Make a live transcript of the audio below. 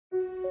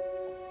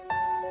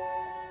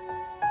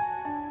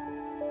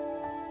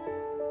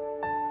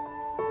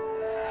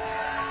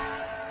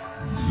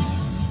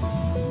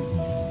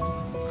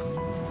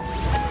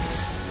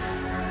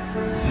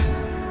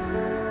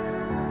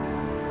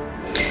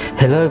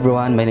Hello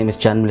everyone, my name is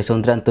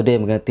JMLisondra and today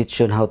I'm going to teach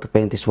you on how to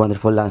paint this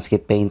wonderful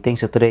landscape painting.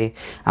 So today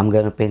I'm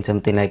going to paint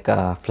something like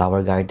a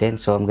flower garden.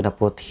 So I'm going to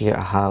put here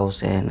a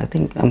house and I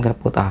think I'm going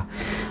to put a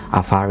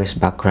forest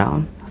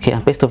background. Okay,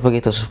 and please don't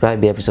forget to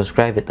subscribe if you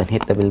subscribe it and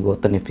hit the bell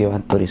button if you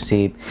want to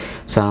receive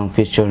some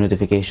future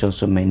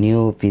notifications of my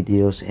new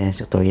videos and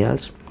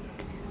tutorials.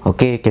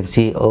 Okay, you can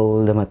see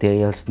all the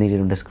materials needed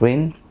on the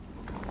screen.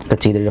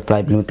 Consider the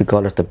 5 limited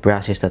colors, the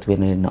brushes that we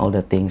need, and all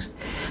the things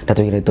that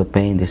we need to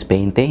paint this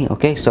painting.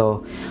 Okay,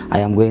 so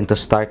I am going to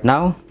start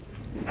now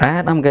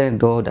and I'm going to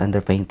do the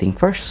underpainting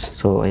first.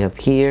 So I have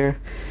here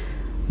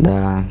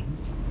the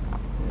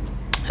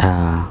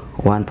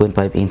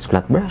 1.5 inch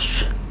flat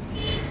brush.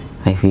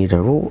 I have here the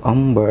raw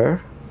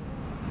umber,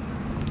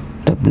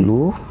 the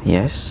blue,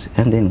 yes,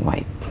 and then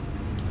white.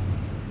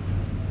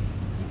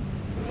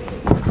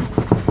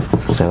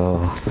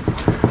 So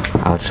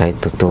I'll try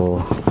to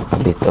do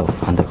a bit of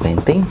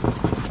underpainting.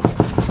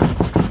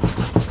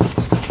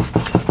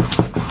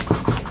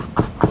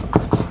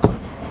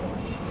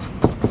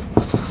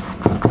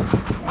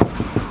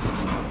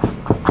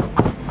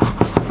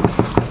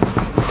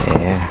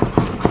 There.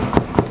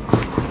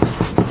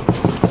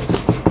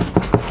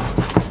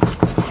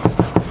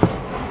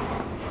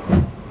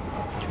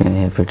 And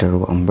here for the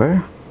raw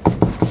umber.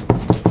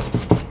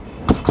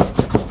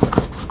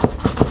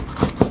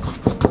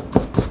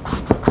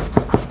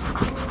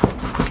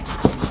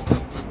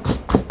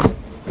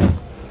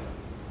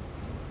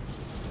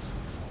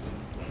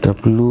 The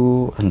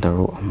blue and the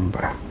raw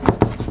umber.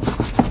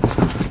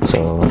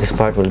 So this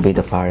part will be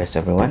the forest,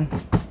 everyone.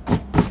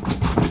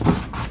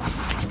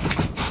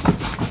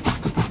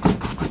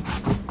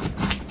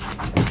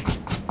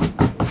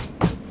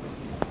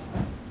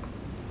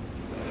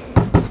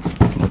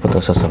 We'll put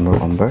also some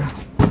raw umber.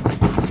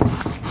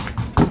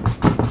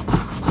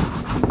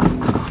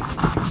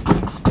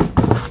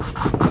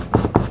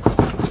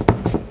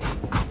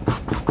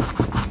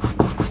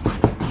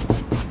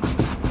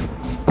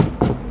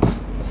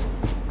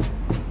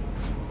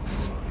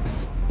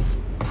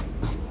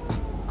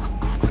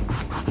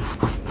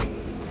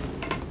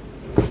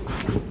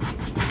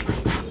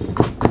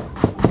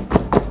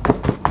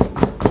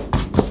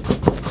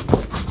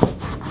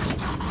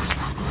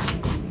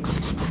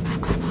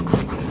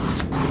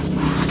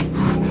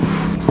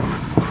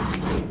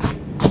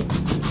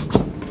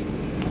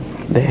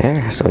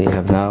 There, so you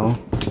have now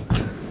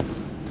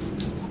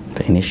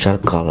the initial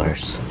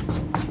colors.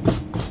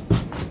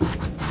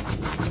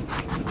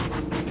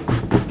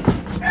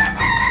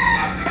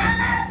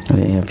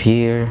 We have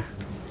here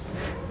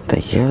the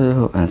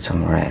yellow and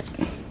some red.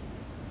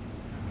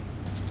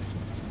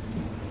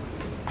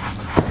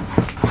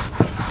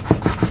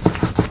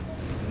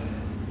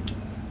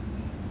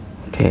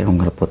 Okay, I'm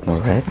gonna put more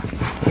red.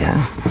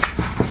 Yeah.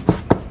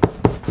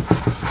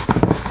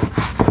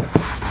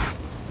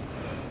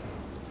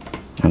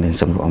 And then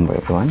some umber,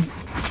 everyone.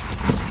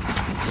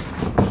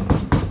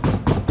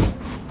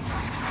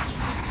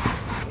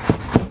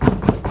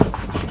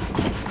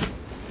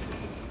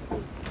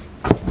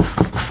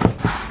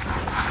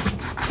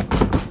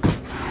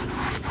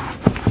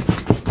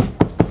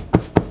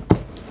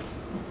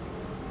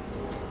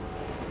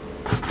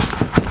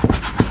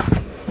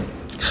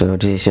 So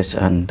this is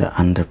the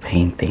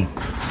underpainting.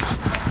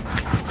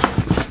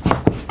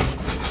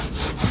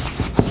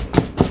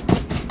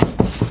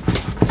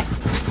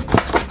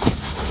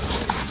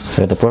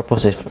 So the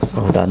purpose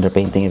of the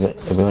underpainting,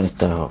 everyone,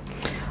 is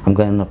I'm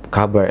gonna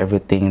cover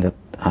everything that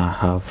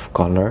have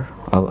color,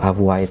 have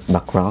white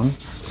background.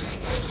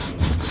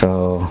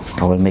 So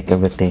I will make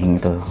everything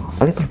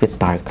a little bit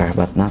darker,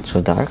 but not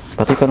so dark.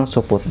 But you can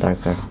also put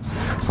darker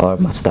or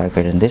much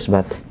darker than this.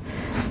 But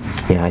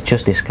yeah, I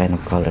choose this kind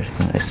of color.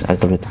 It's a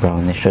little bit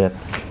brownish, so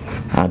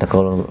that the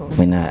color,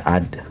 when I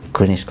add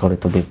greenish color,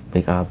 to be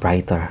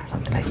brighter,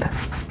 something like that.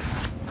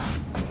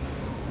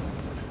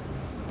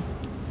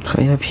 So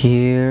I have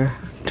here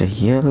the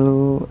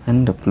yellow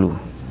and the blue.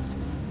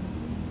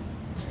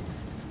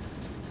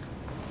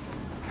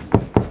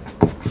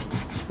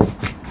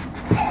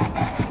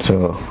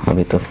 So a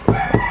bit of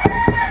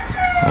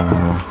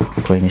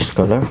greenish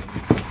color.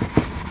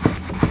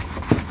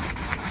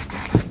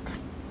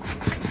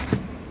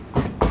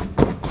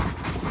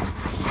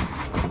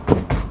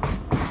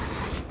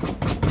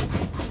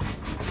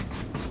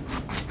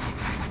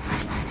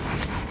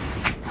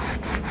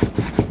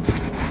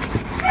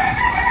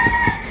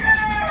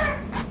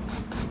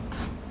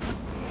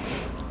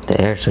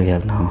 There, so we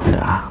have now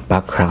the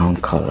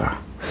background color.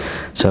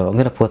 So I'm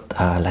gonna put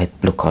a light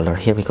blue color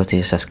here because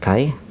this is a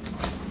sky.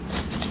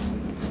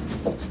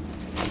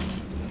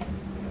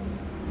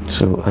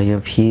 So I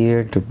have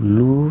here the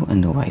blue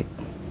and the white.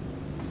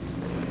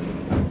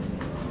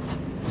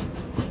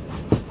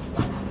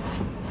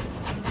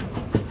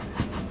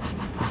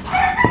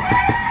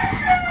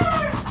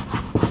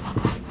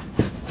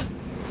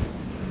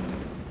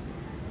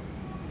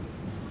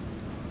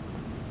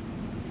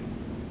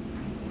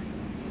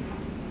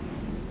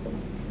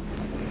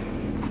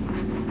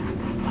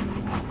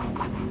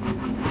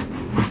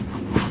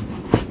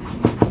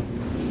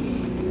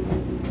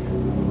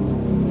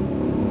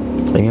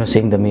 I'm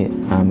using the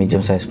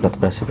medium size flat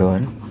brush,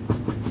 everyone.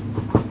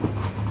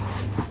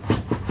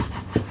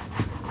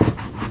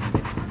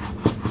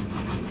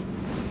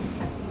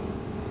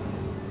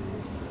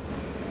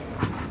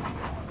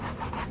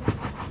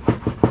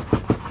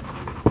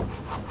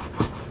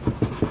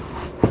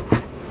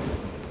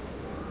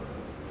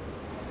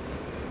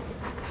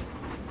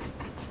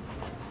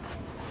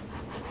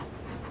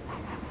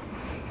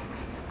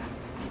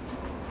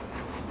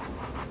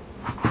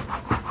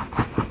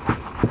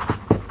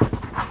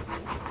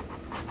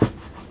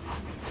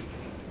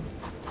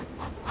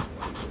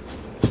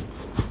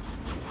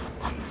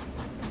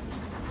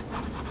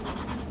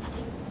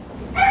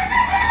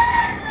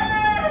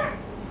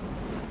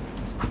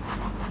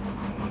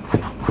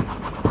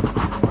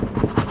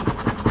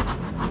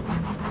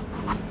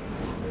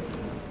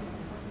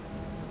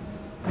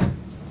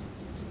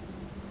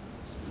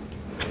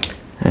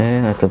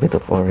 And a little bit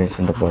of orange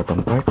in the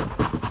bottom part.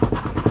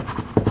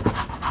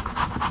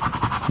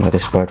 Now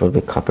this part will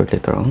be covered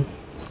later on.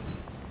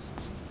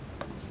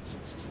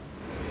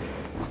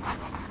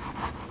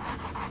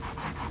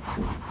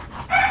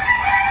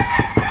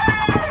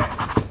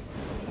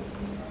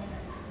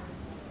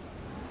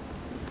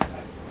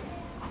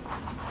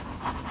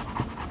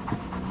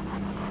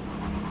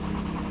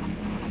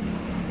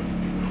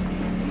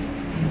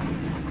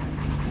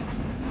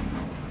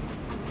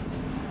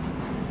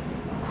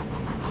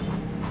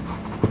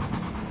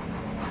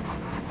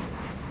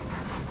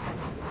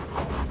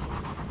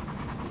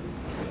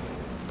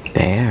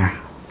 There.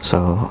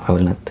 So I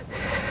will not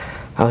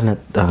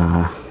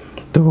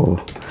do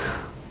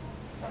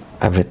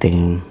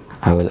everything.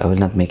 I will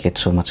not make it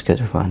so much good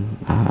fun.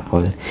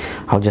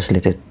 I'll just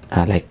let it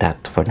like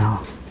that for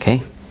now.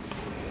 Okay.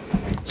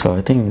 So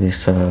I think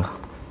this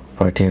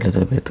part here a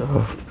little bit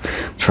of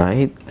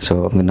tried.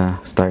 So I'm gonna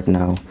start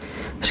now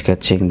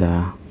sketching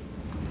the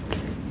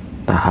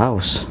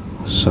house.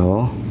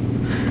 So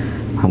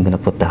I'm gonna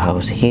put the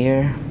house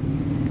here.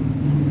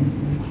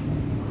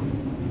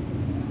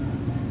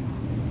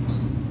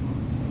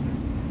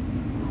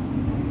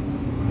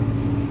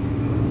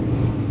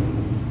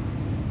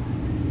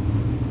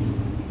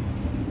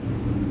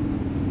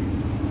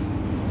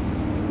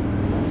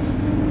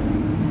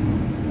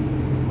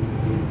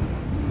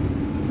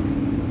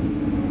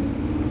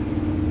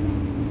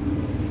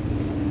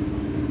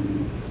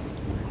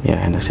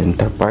 Yeah, and the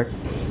center part.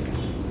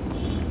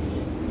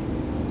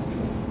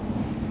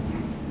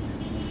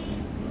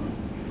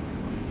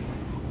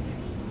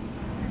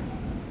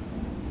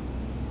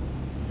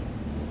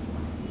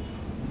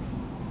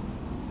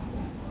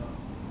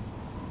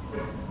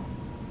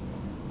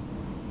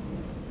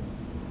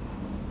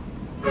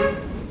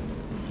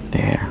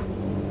 There.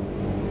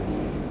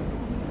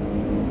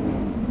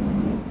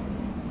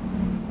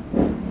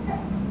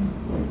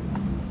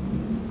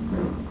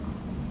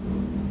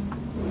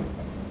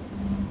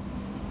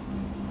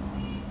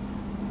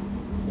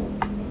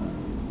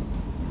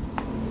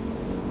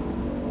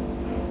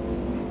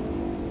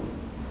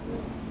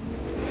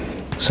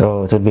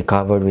 So it will be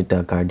covered with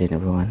the garden,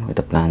 everyone, with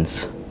the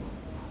plants.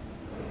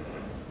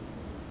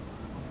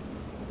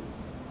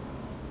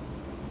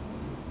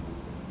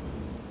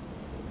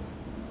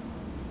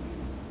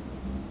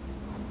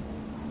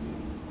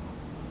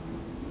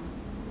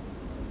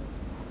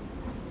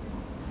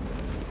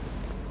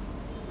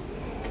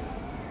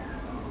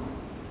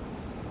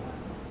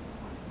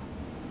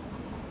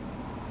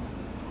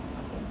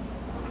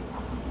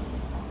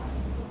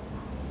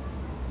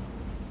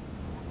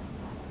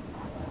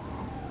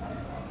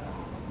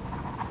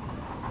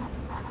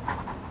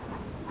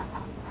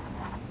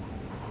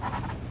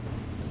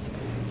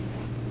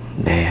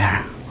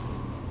 There.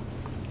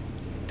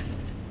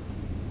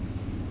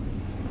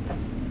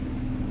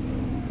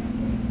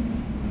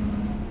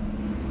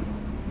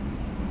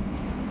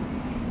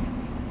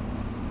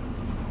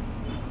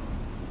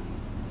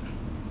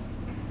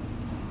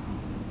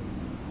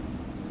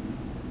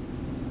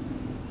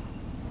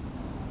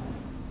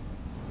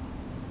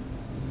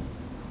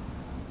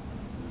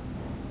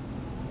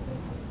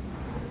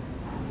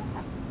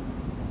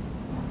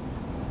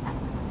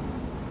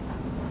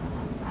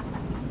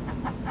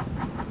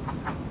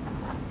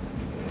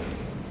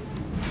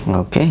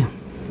 Okay.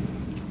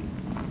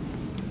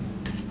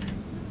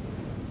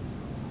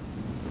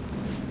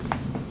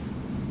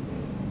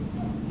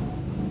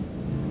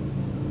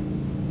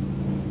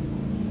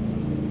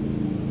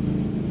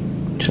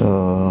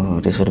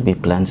 So this will be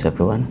plants,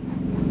 everyone.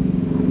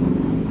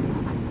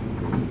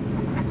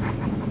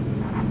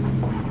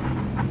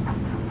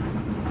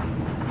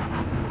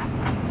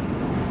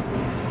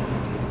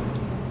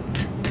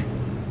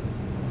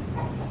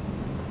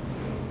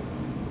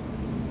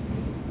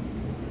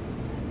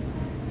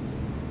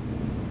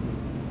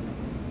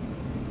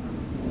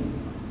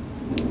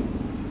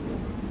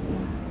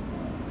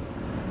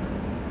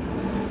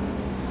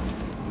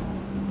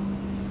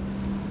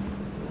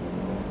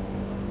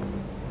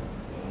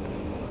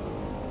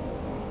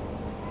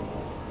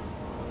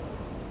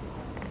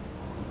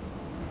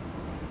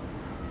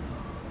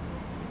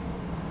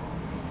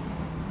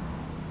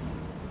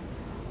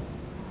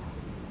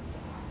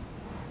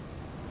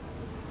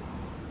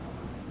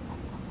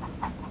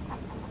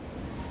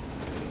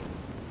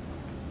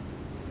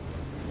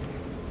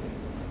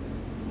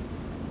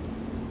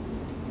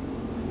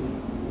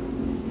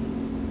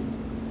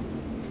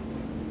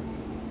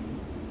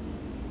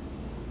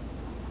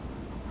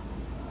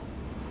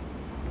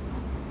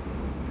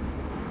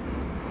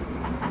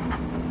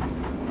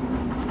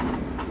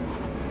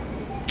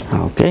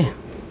 Okay.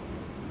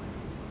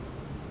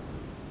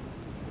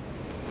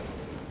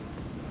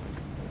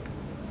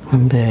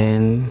 And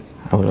then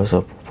I will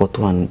also put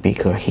one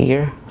bigger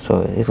here,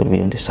 so it will be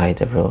on the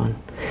side, everyone.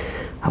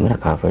 I'm gonna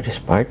cover this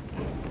part,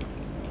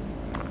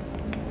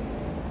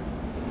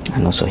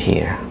 and also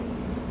here.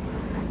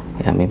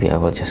 Yeah, maybe I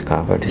will just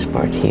cover this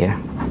part here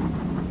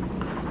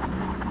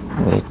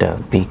with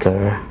a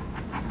bigger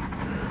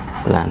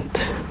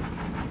plant.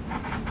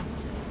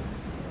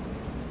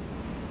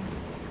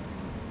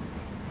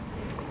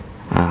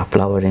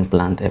 Flowering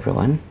plant,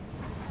 everyone.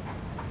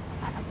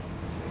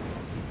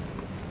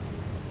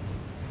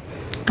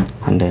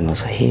 And then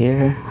also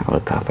here I will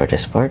cover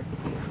this part.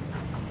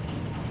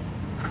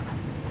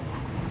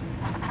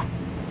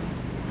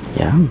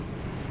 Yeah.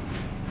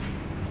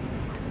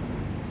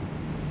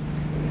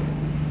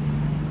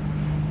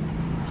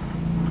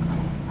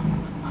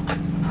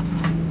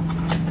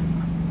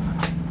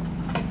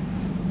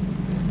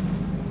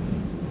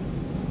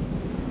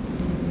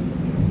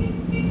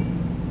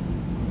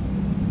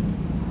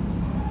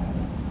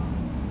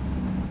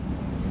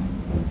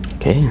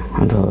 Okay,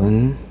 and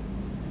then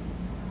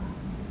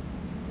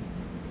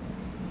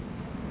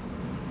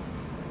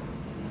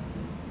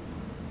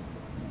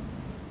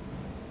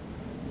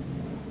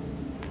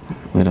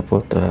I'm gonna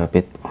put a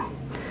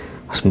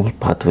small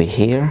pathway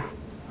here.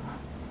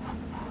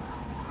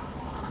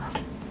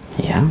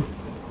 Yeah.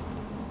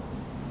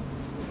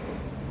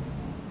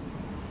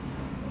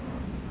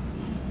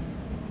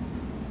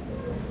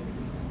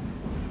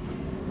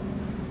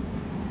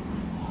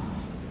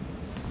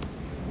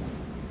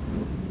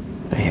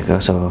 There you go.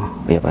 So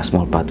we have a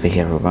small pathway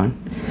here, everyone.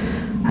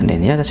 And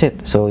then yeah, that's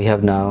it. So we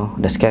have now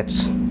the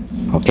sketch.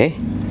 Okay.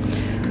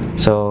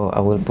 So I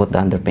will put the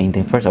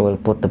underpainting first. I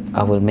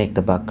will make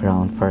the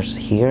background first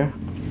here.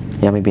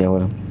 Yeah, maybe I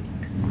will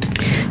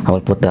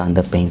put the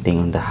underpainting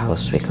on the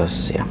house,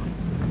 because yeah,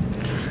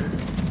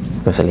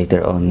 because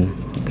later on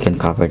we can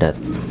cover that.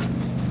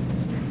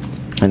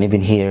 And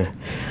even here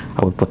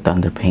I will put the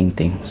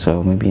underpainting.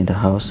 So maybe in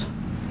the house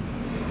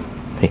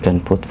we can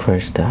put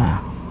first the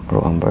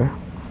raw umber,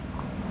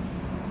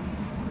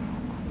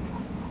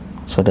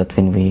 so that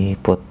when we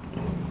put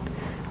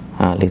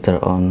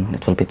later on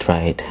it will be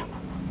dried.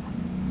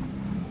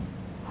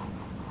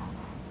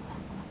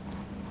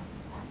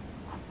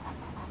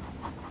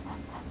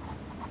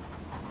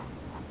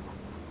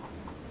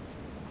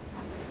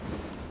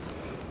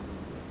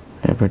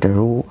 Over the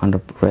raw and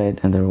the red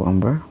and the raw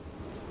umber.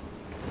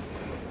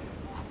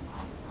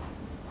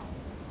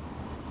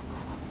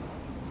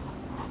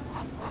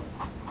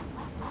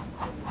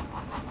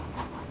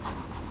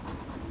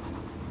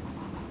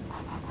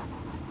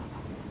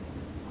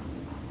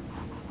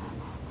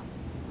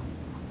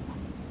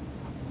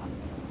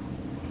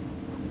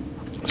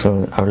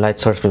 So our light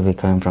source will be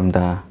coming from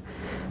the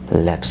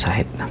left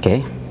side,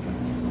 okay?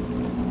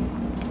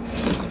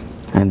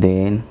 And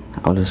then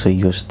I'll also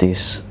use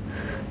this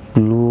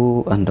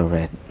blue and the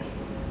red,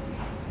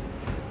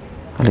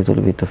 a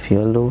little bit of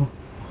yellow,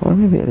 or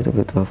maybe a little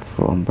bit of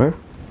umber.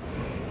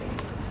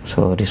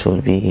 So this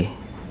will be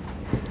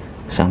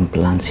some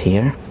plants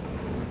here.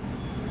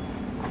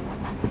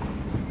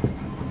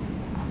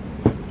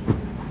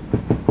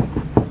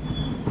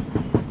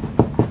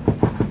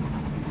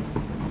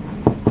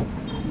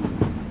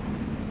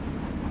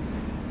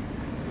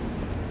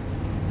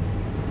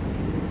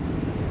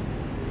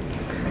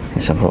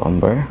 Some raw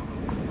umber.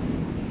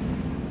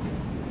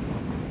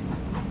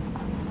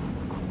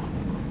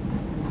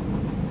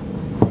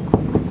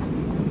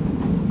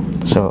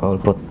 So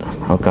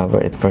I'll cover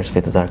it first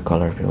with the dark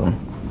color, everyone.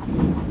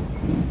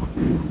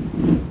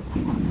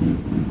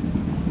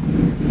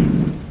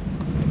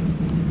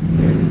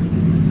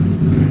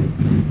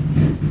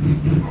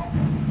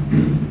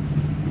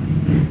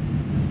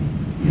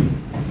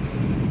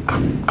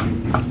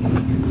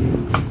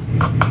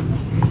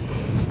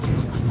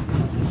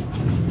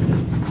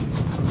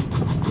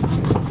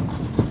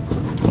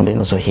 And then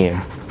also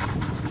here.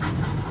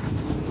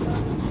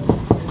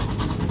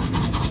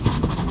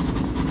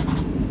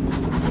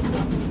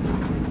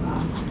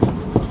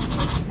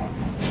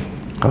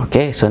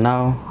 Okay, so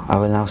now I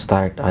will now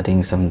start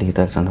adding some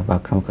details on the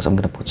background, because I'm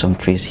gonna put some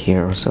trees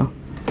here also.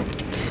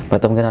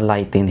 But I'm gonna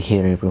lighten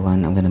here,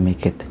 everyone. I'm gonna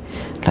make it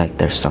like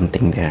there's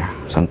something there,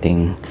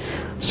 something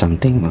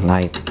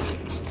light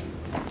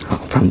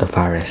from the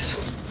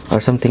forest,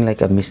 or something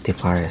like a misty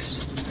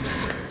forest.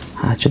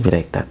 It should be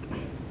like that.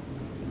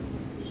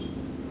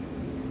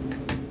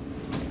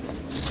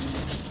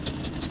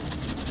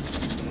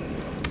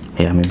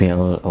 Yeah, maybe I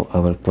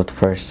will put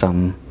first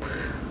some.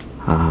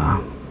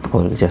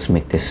 I'll just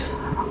make this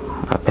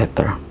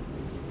better.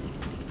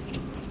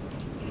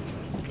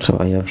 So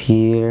I have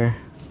here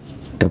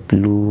the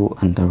blue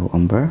and the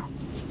umber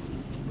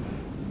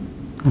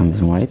and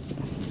white.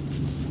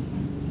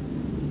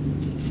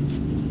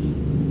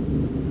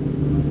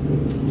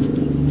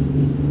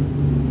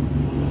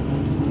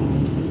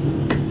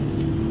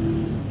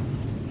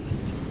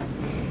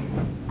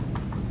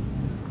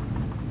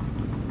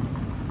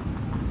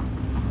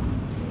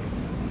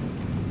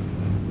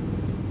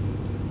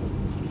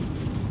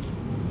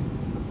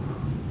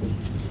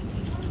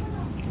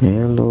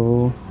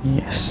 Yellow,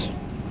 yes.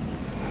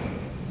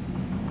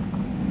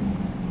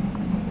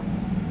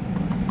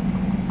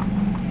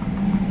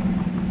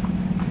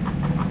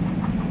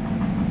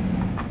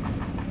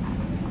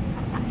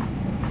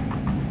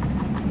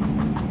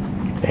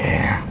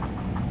 There.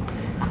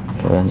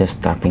 So I'm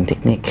just tapping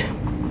technique.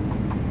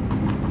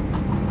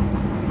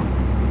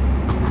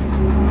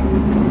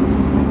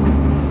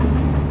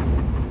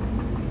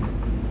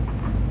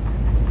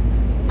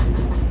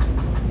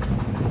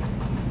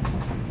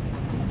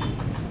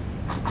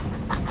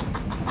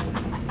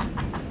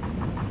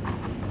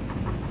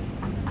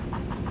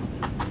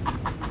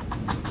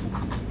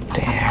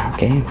 There,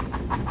 okay.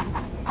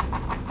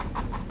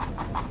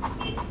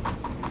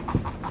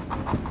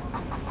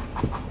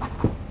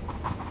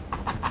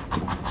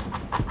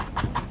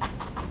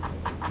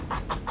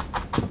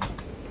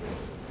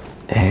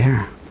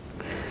 There.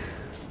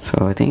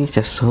 So I think it's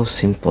just so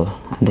simple,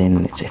 and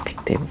then it's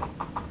effective.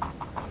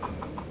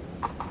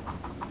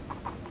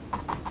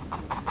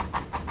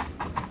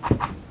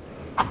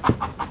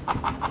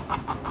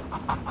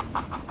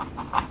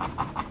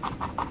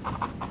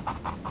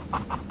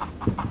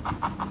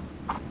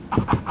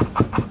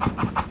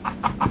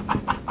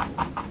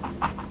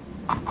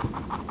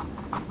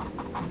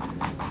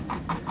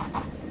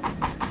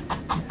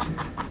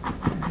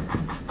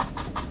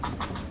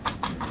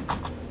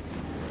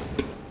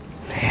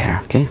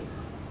 There, okay.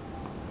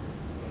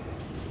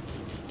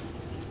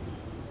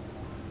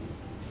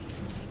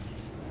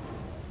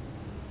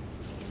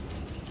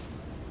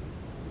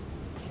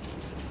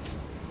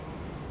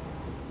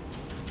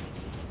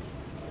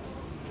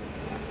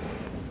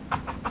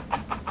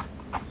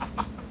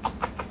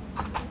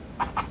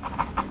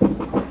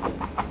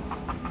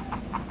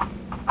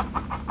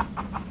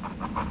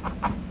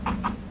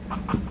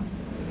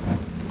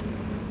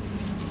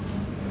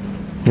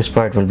 This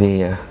part will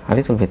be a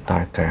little bit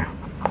darker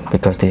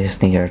because this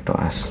is near to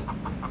us.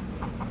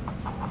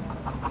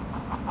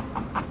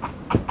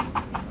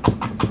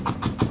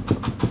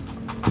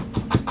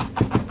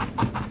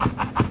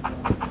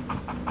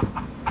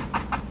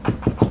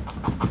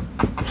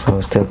 So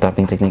still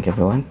tapping technique,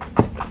 everyone.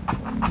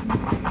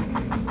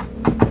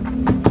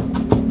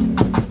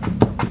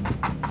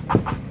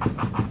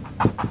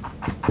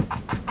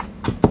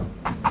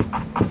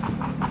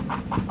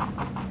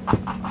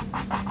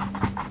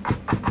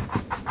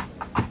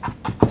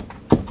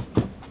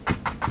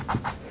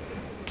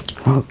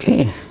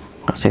 Okay,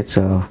 that's it.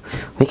 So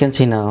we can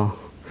see now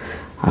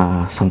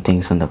some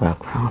things on the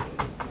background.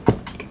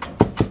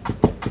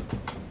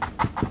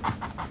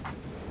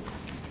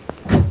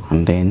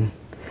 And then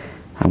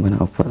I'm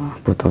gonna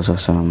put also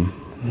some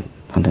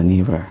on the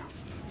nearer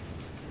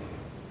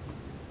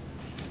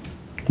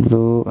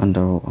blue and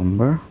the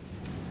umber.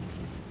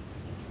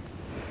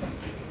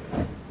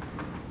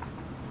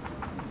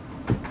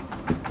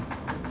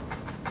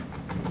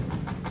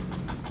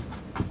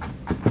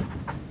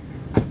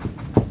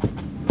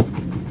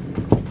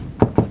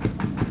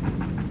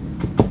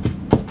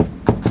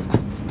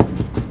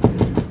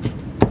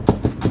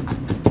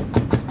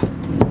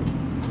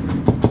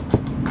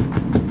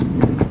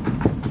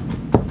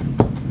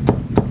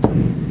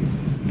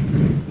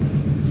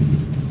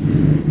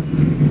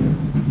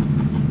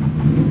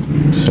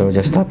 So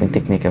just tapping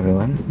technique,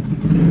 everyone.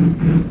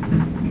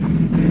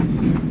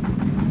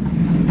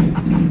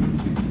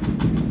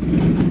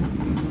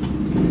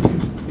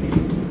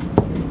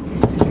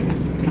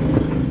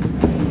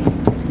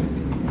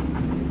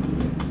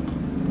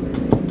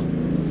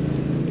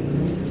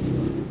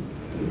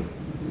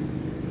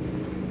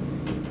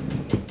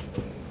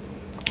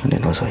 And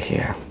then also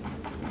here.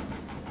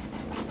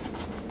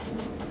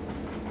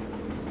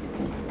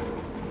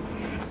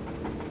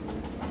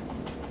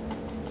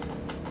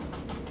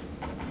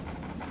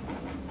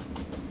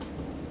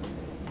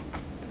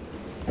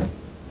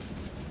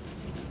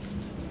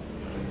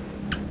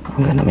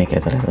 I'm gonna make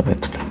it a little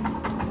bit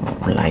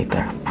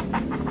lighter.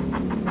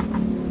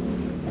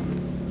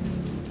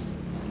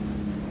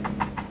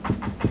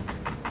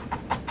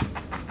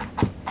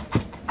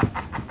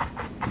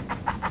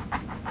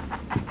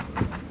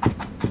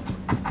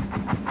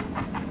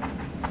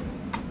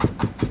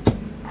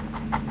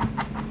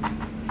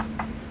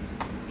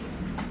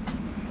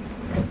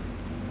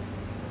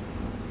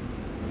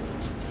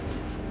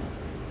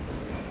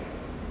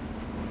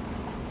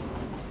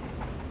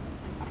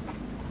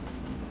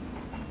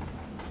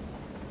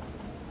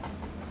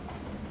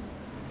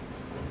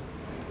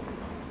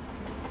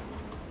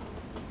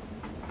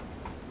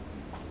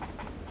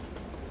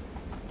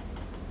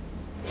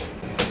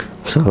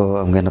 So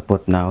I'm gonna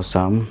put now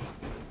some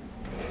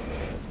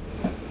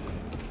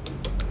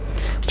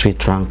tree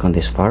trunk on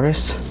this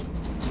forest.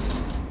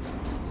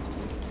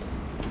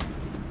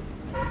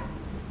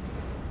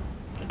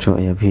 So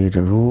I have here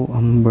the raw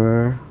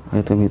umber, a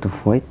little bit of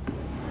white.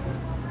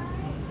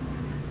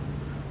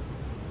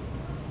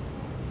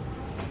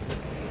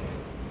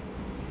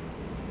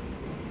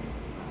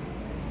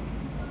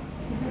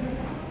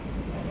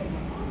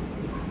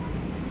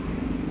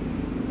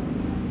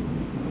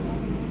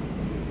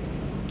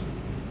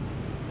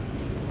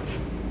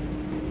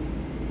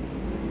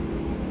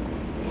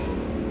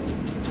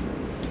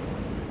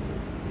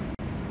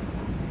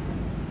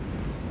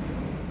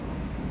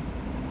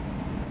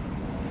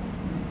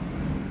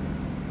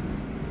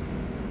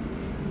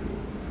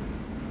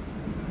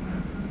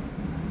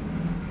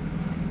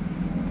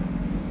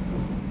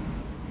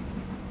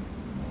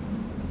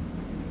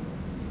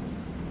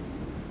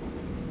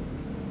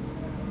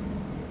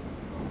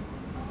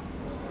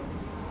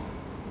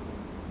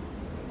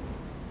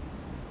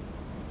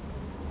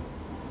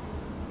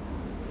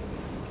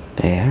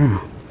 There.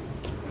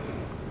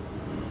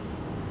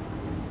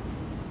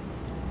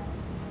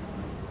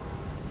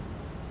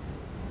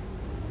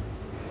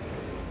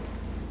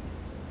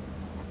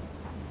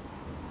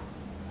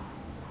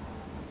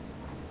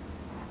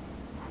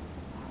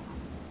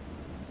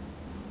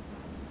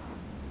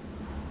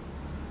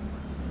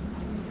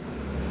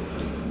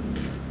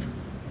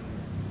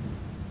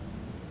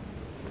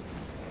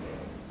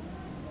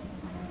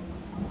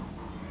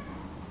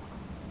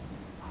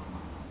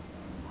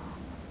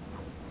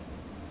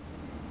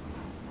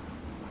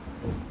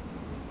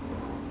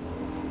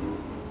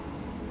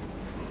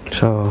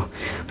 So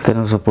we can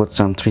also put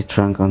some tree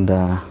trunk on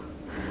the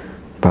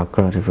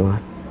background if you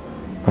want,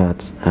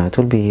 but it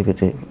will be a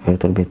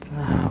little bit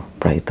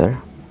brighter.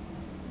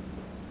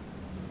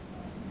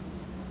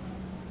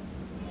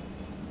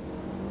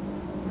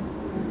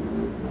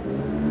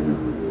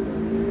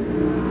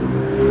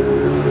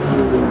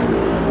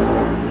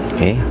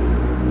 Okay.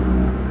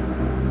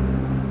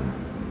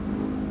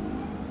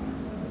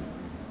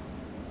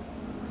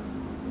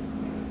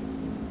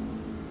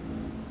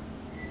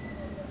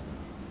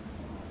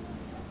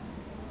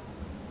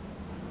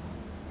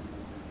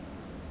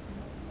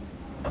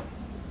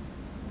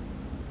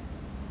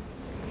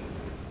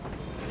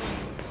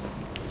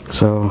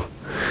 So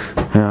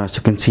as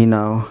you can see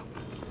now,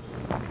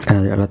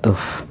 there are a lot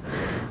of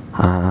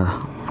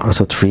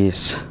also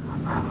trees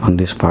on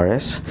this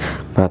forest,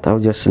 but I'll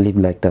just leave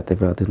like that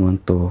if I didn't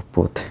want to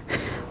put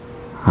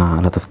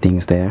a lot of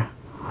things there.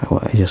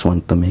 I just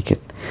want to make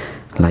it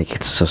like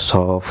it's so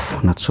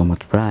soft, not so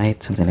much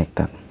bright, something like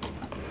that.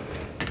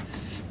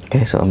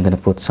 Okay, so I'm gonna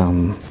put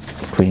some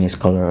greenish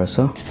color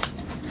also.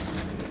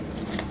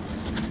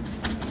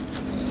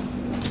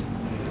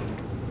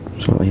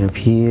 So I have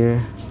here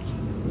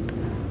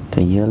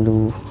the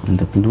yellow and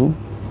the blue,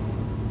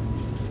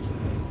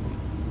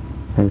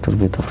 a little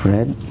bit of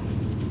red,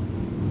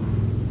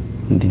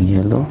 and then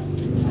yellow,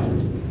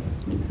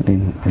 and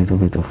then a little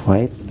bit of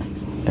white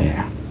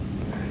there.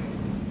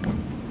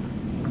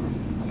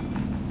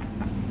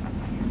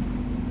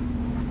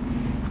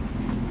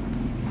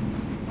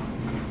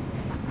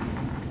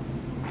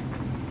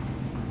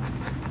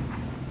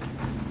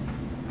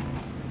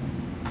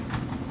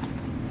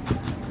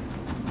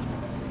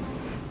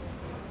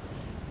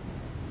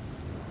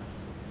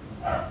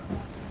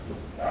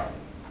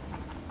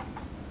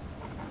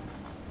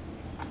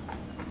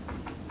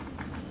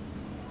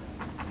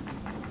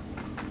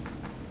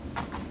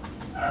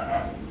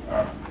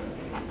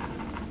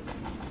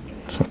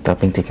 So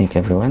tapping technique,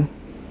 everyone.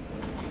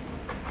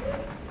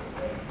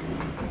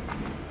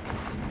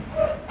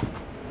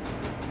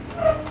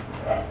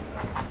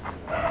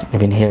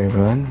 Even here,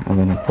 everyone, I'm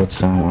gonna put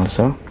some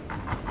also.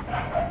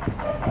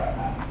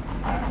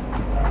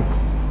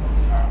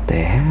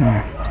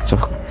 There. So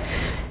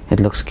it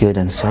looks good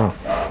and soft.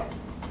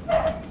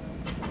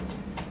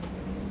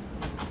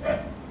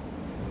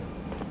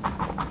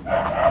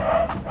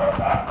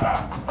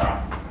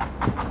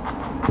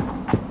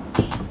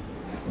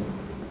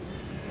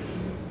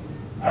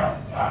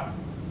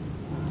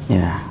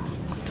 Yeah,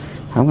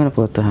 I'm gonna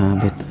put a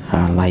bit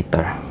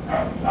lighter.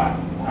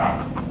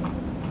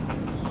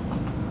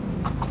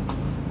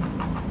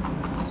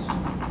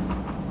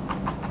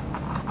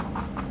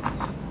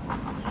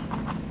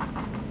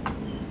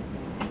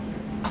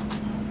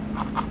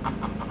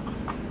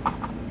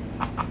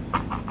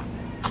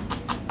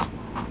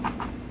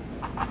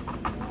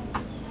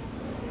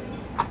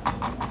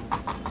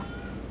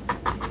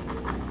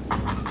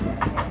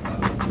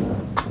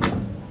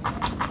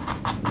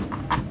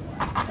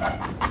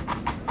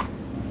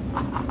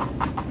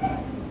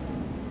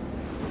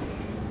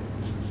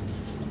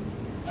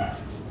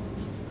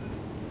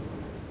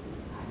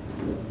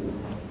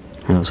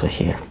 And also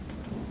here.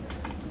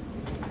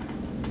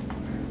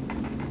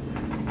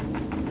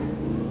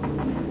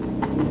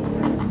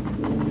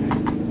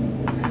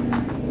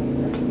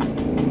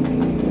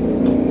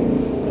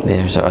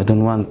 There, so I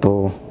don't want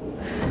to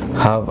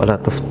have a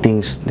lot of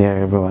things there,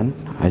 everyone.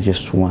 I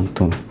just want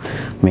to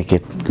make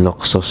it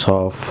look so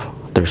soft.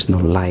 There's no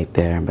light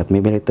there, but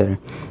maybe later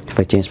if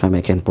I change my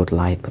mind I can put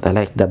light. But I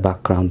like the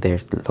background there.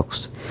 It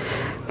looks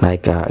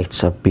like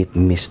it's a bit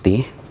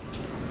misty,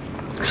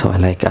 so I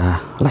like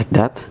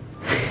that.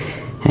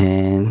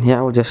 And yeah,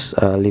 I'll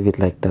just leave it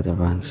like that,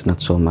 everyone. It's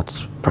not so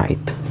much bright.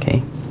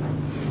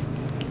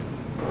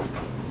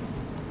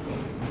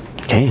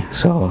 Okay,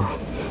 so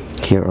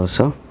here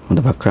also on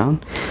the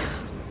background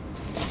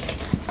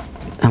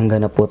I'm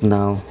gonna put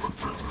now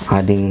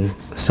adding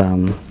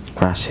some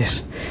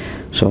grasses.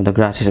 So the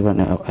grasses,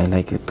 I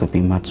like it to be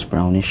much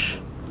brownish,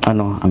 I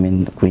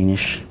mean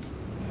greenish.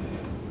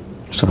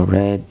 So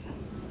red,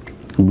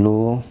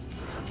 blue,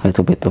 a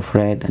little bit of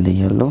red, and the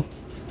yellow.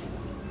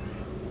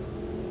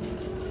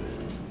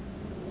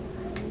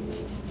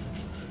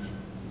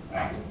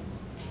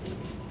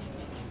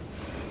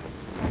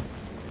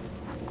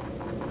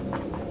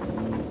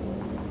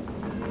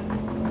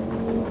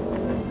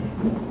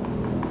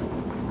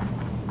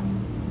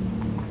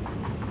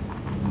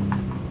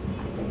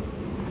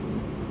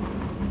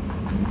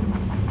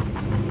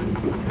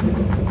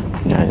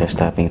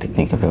 tapping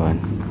technique, everyone.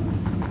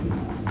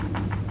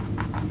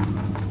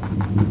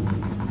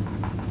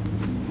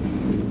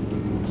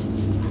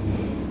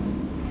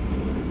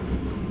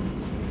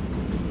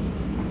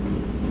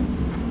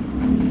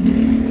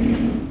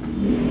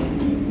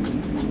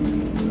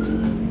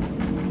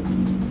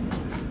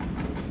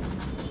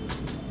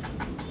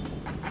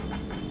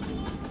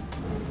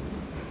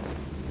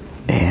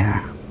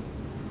 There.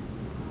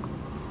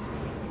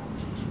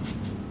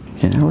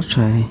 And I'll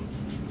try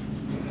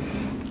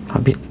a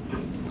bit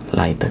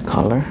lighter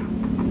color.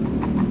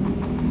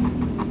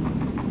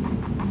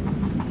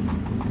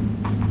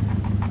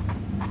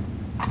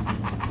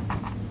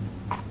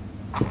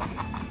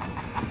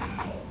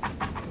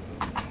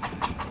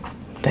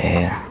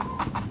 There.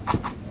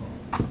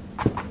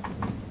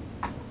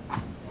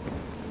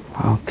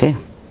 Okay.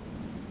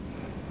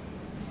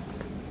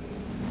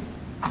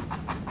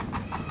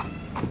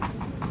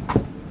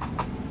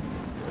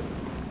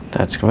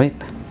 That's great.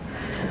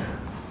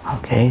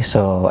 Okay,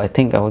 so I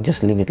think I will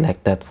just leave it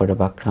like that for the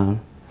background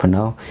for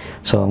now.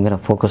 So I'm gonna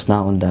focus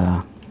now on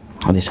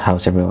this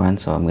house, everyone.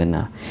 So I'm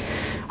gonna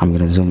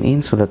zoom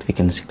in so that we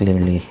can see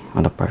clearly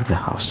on the part of the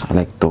house. I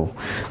like to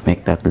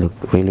make that look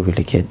really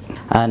good,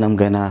 and I'm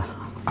gonna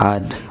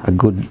add a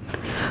good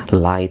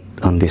light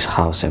on this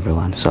house,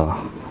 everyone. So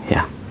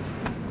yeah.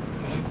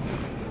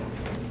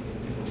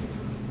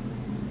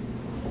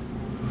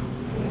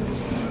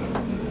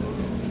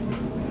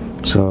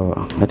 So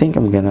I think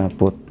I'm gonna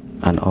put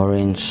an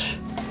orange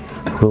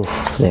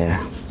roof there.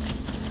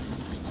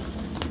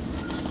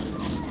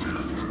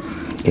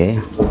 Okay,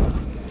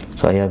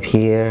 so I have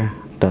here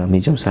the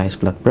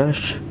medium-sized black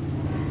brush.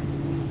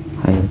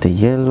 I have the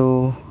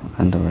yellow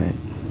and the red.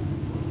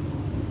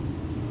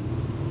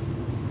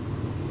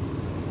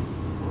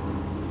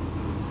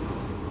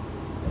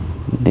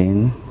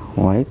 Then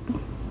white.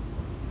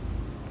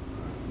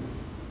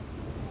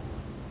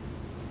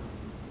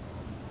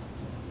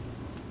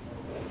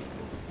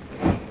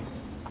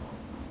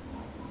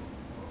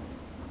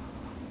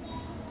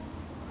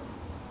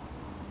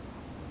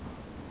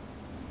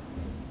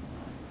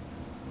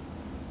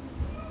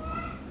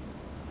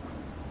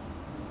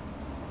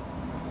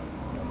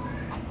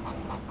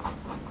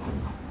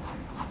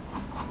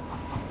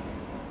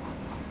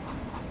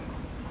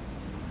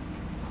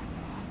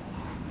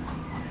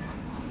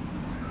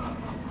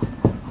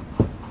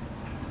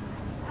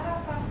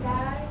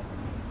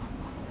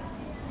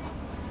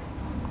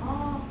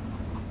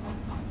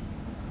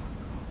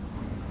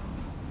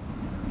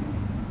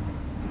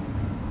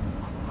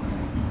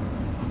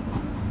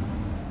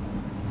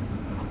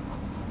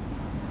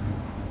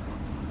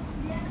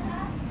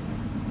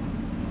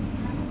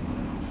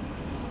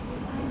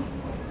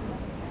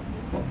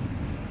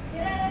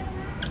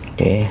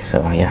 Okay, so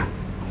yeah,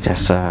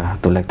 just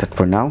do like that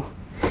for now.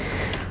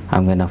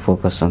 I'm gonna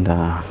focus on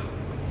the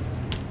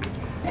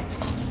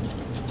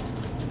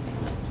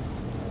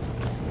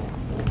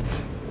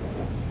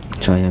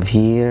so I have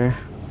here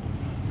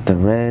the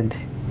red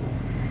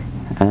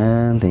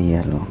and the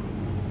yellow,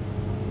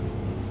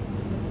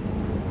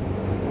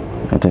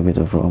 a little bit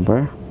of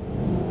umber.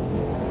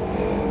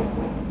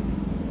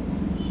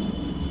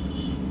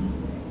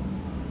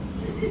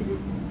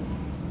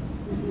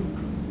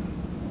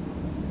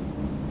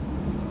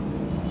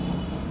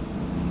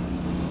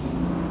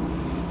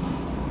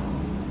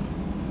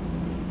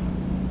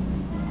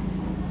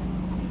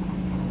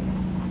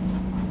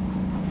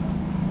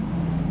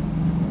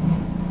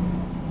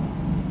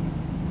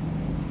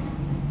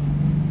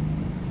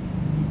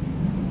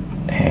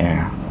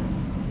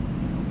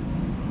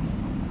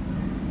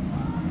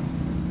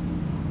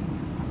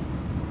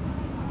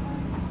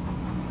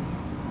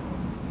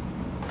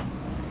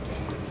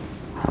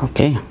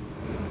 Okay.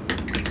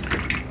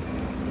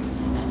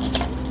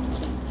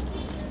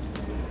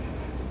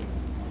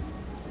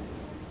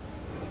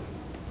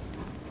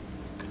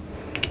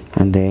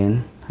 And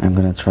then I'm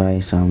gonna try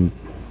some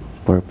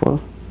purple,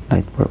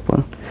 light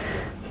purple,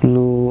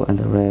 blue and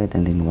the red,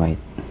 and then white.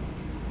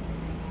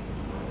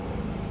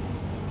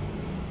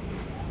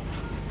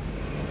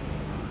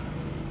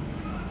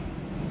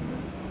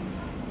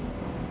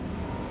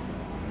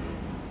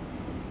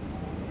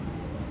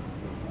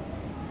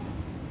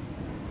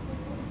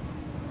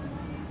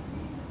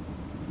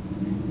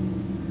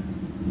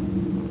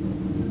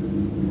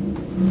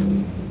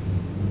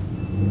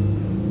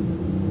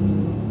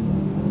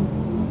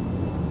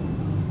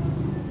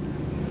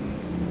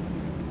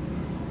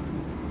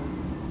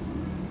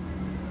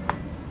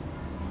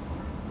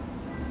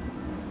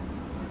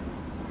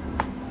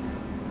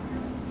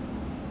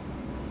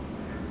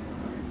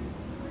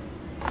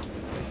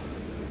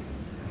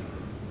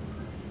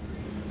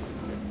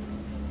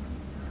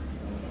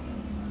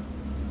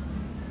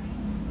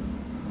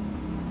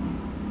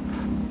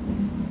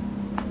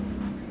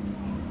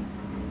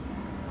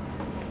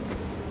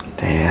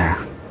 There,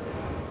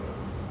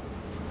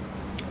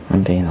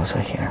 and then also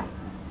here.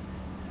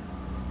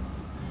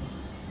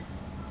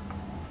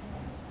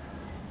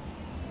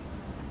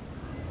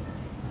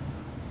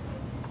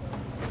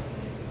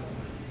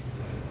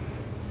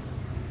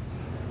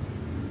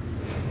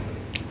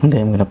 And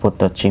then I'm gonna put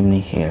the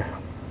chimney here.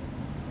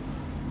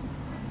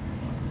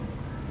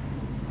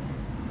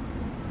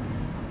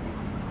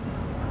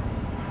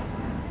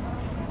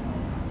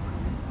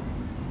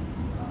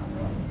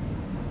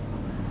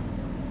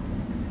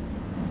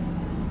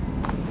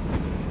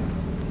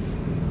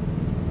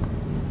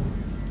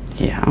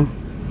 Yeah.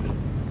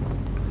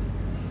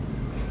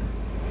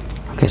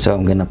 Okay, so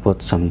I'm gonna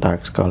put some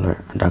dark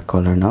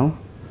color now.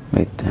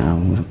 Wait,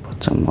 I'm gonna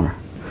put some more.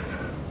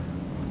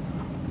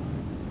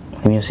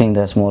 I'm using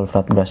the small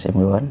flat brush,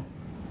 everyone.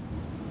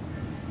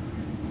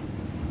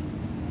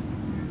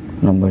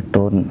 Number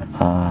 2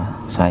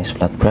 size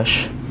flat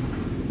brush.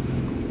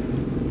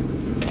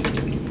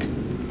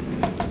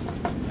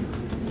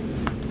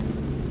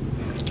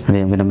 And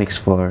then I'm gonna mix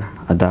for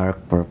a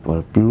dark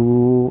purple,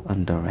 blue,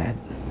 and the red.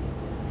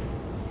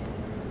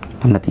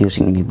 I'm not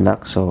using any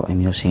black, so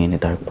I'm using any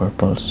dark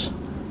purples.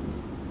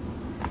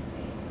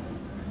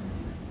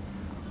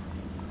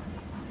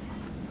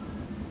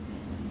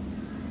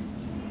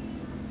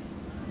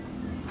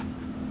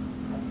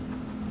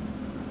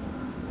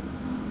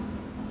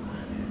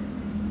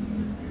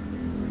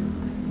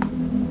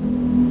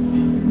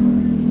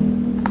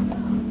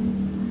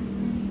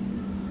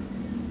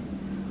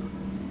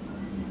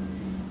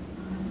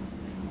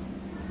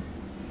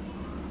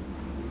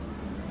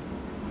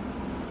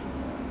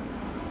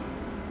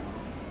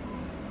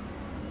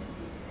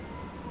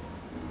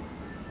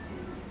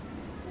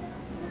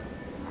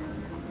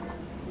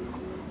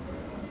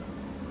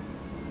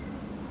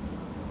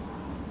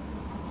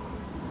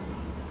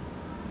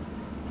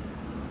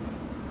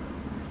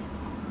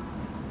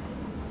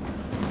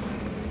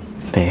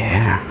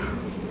 There.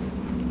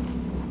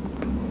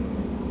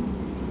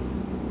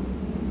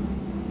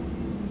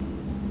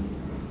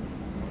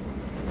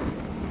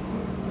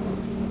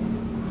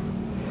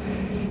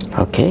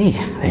 Okay,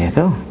 there you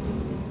go.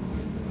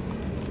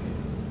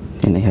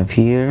 Then I have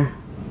here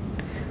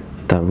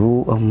the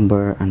raw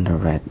umber and the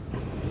red.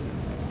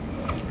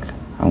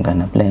 I'm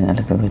gonna blend a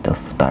little bit of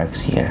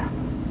darks here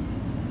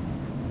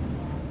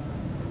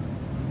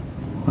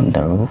on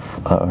the roof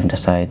or on the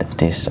side of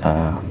this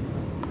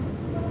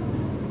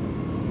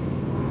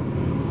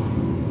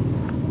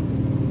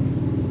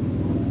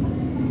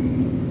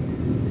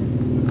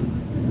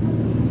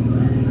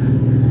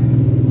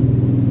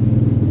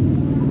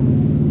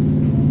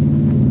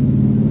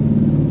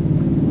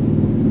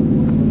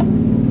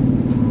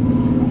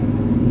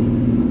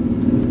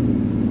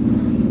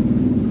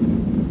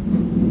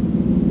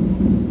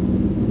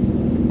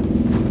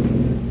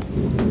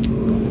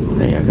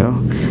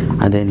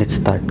and then let's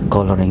start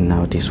coloring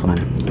now this one.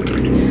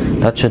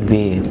 That should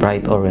be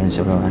bright orange,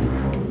 everyone.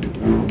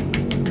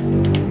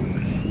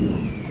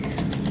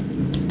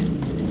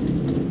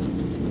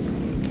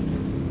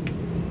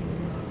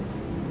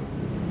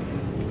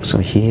 So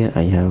here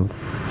I have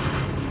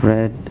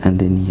red and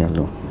then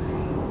yellow.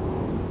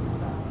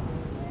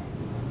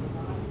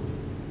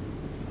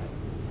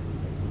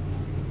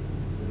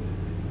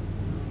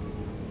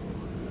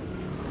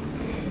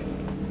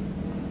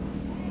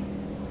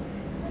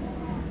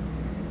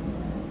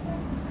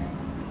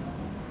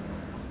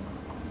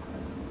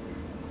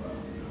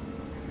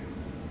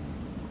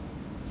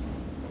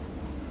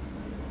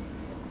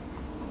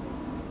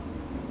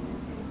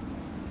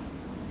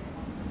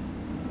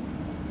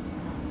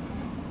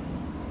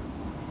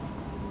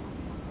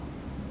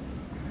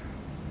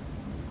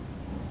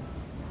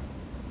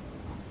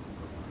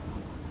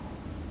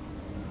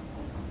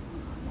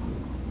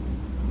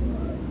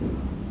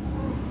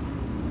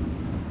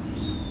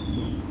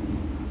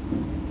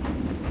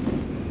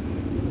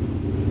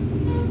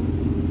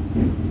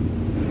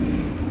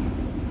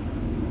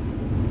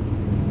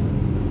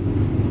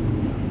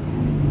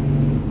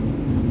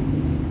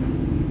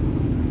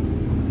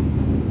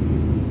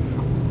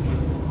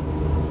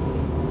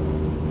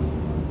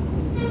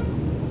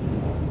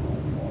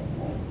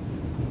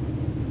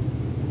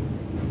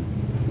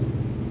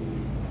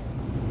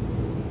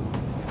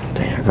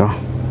 Go.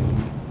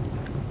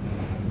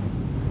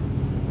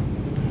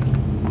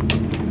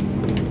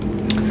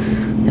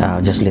 Yeah,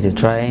 I'll just let it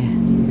dry.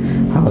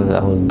 I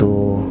will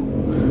do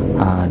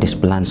these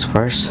plants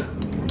first.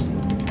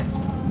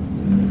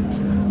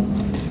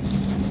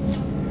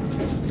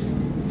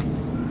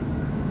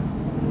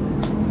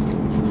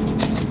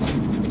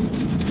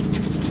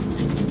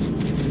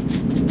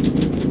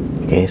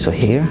 Okay, so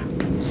here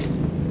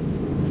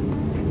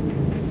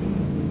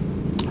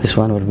this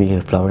one will be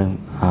a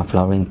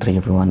flowering tree,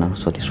 everyone.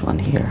 Also this one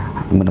here,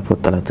 I'm gonna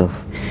put a lot of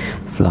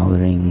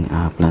flowering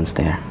plants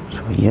there.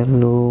 So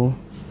yellow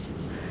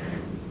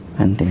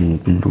and then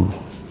blue.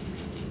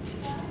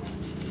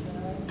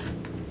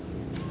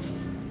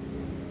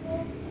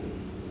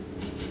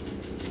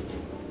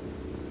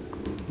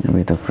 A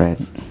bit of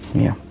red,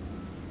 yeah.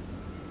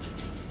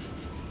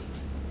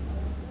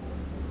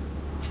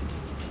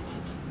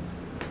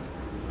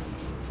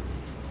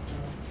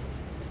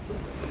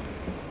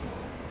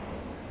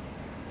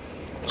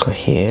 So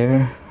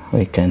here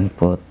we can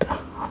put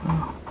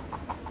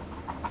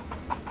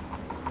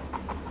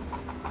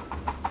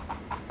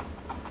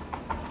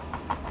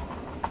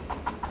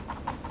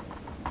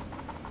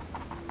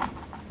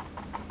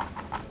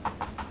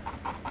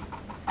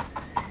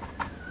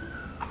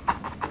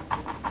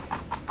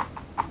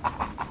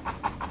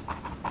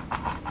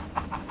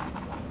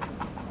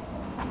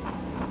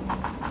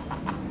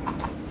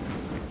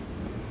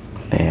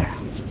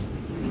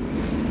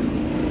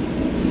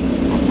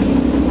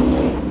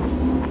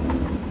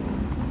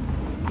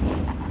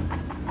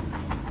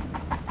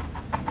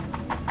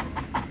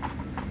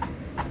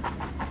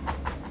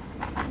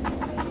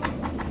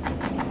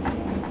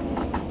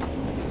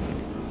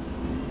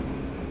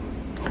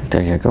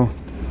There you go.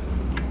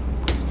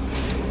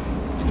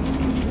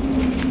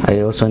 I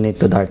also need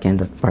to darken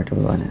that part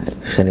of one,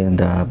 especially in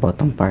the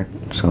bottom part.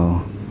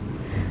 So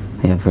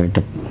I have here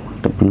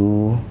the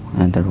blue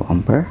and the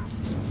umber.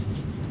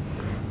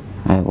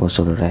 I have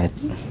also the red.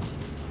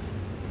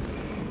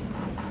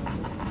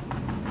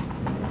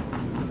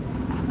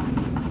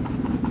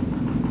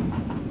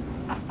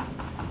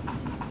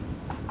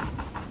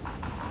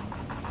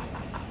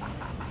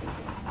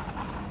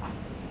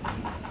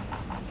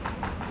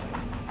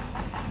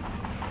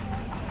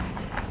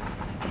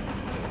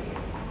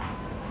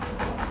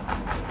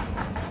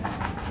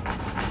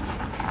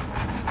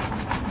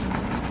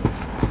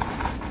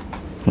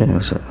 And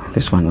also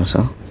this one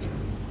also.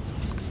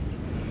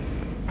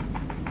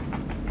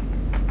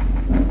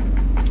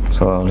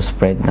 So I'll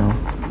spread now.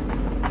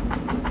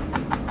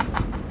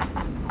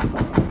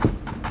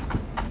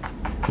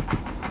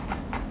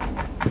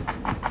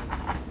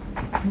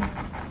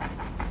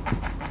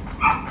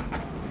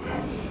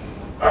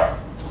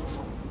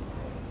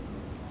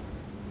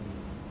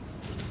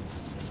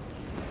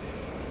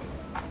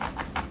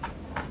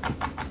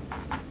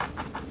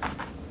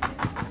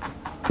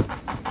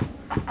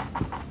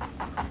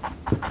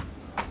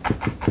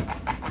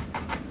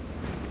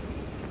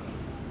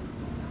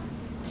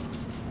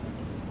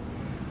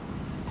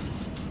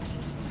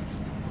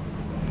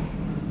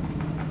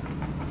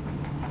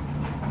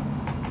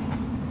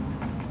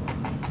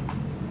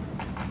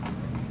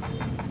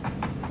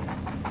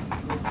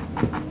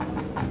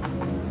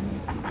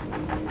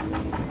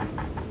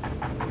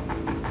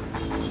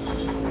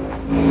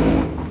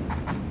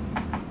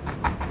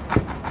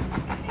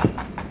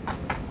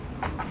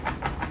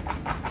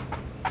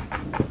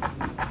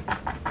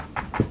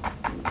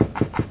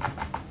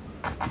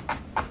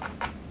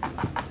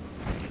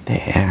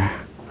 There.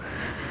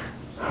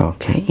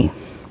 Okay.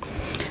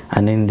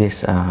 And in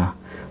this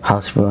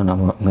house view, I'm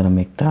gonna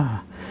make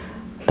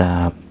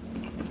the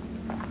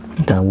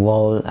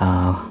wall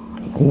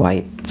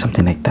white,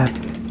 something like that.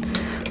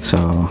 So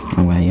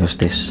I'm gonna use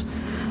this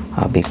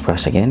big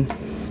brush again.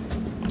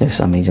 This is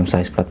a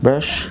medium-sized flat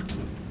brush.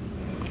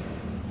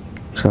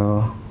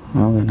 So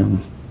I'm gonna,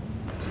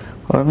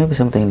 or maybe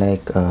something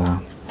like a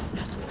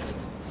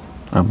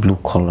blue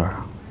color.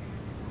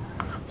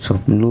 So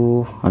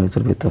blue, a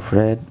little bit of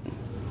red,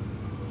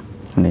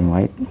 and then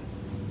white.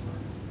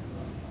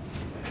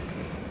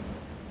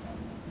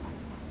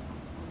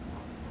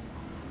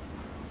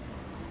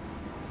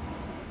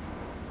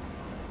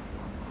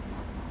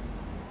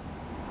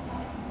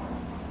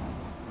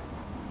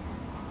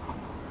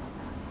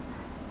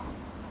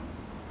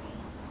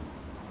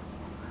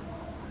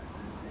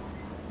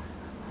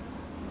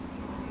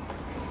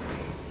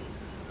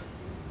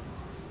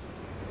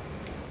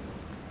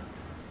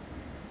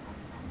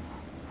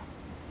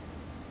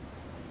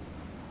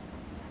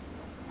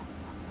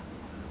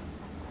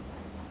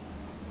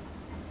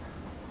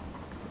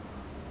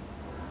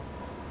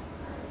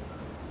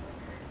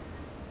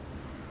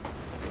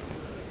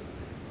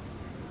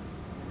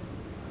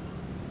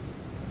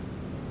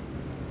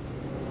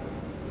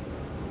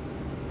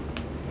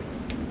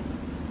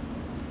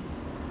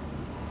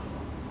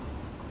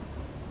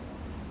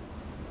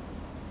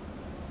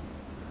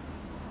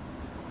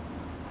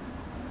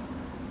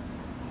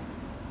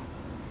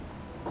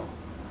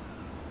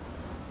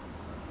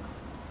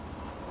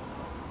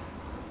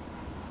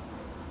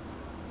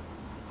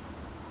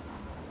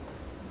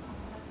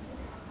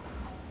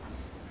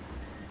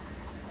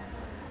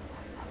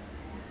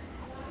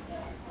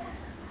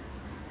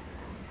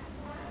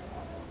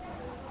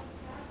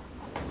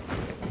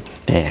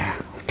 There,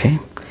 okay.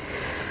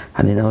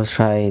 And then I'll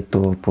try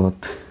to put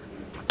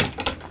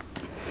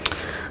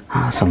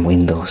some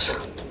windows.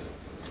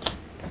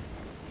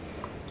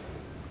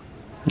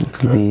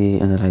 It will be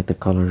a lighter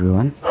color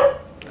one.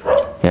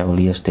 Yeah, we'll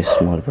use this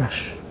small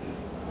brush.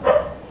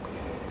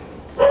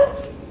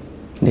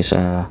 This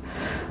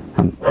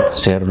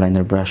zero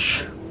liner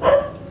brush.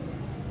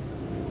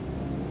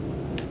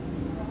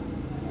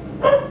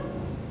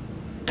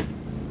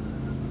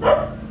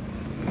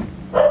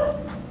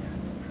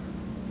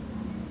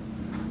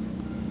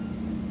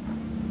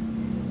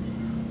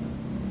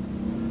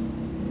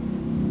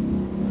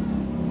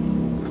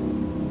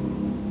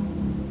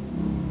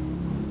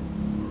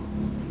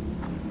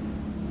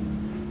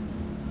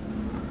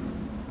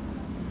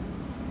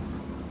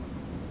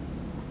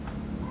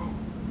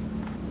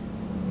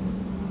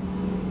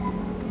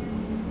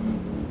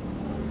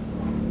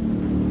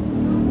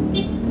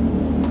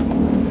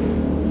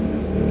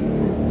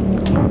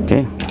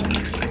 Okay,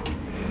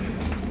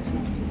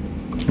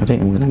 I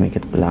think I'm gonna make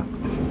it black.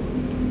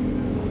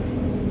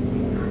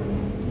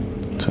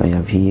 So I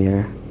have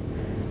here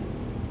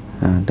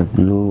the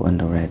blue and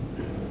the red.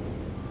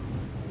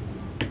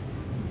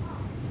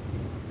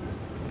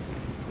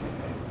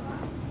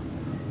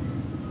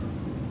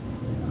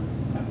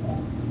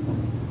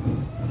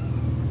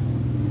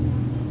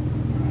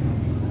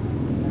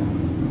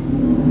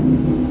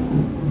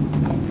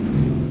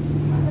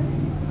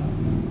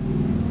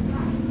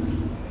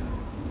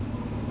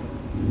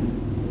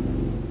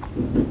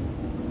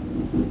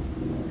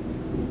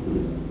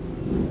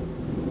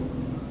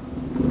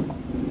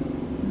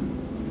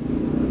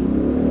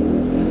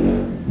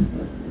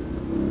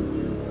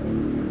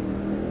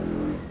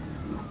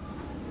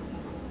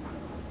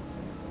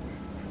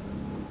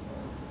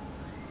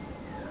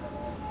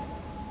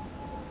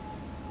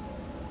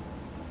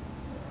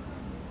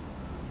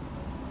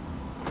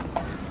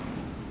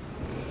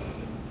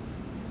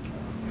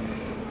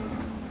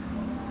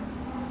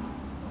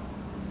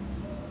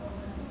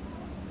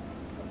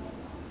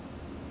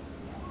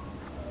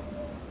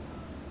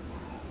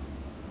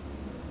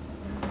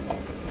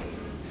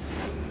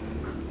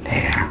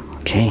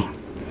 Okay.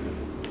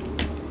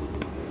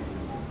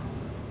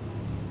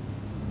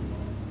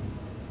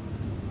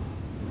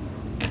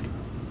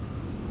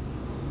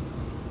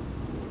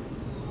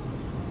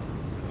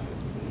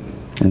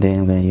 And then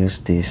I'm gonna use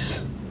this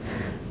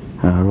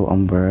raw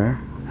umber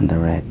and the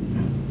red.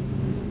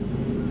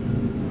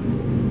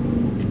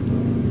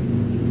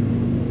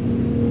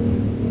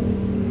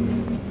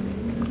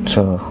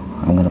 So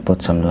I'm gonna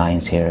put some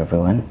lines here,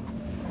 everyone,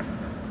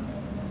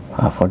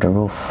 for the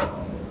roof.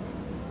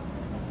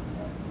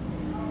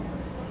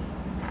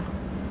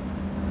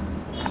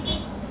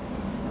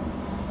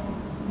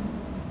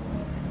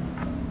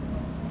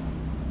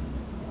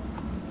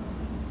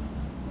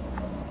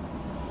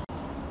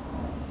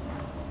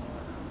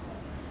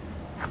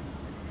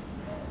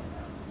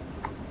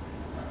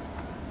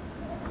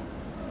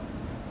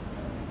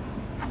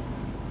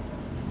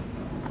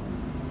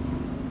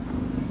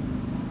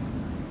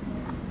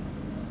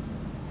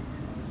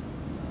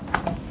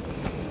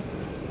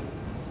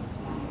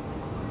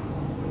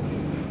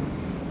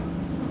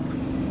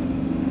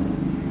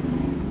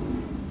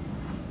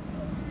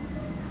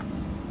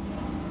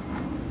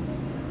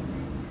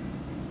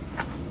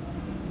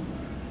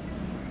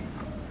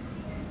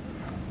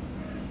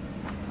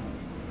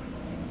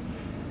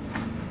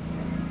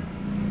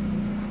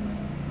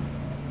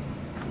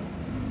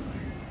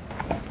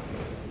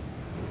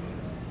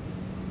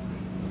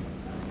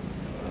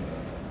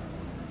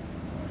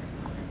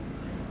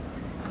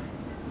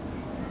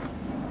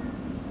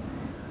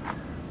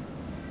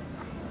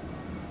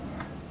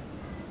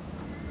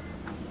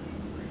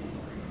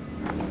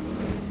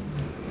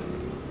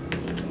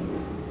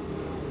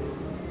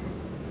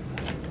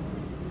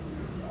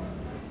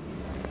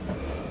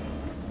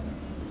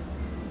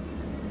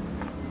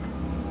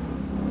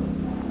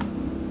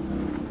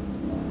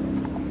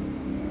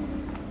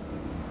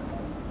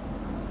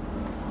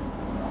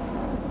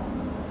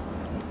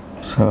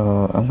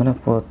 So I'm gonna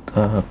put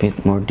a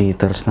bit more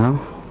details now.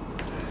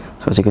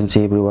 So as you can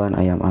see, everyone,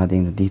 I am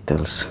adding the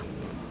details.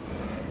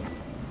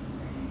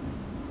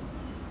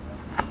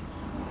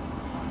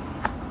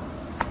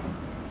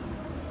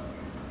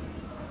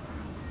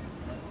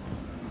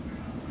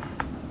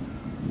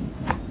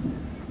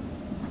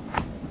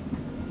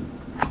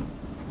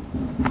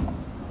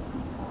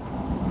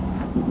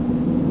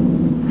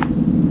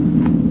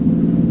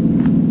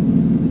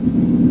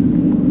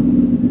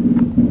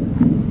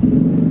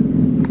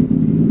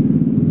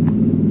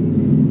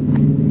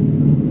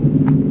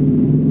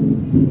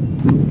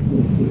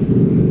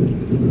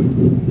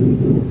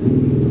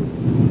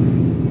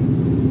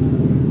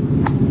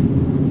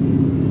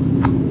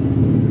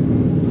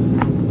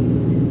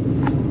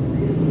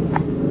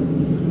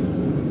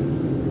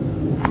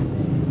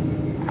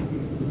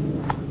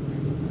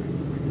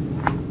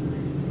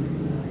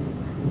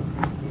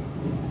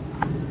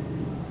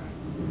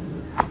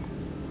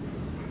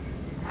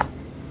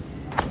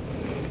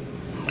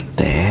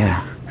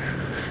 There.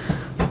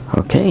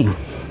 Okay.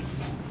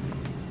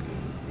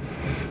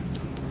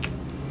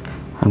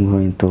 I'm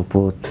going to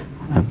put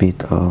a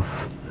bit of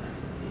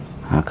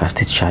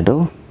casted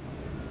shadow.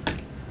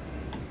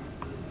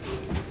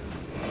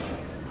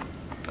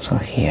 So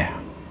here.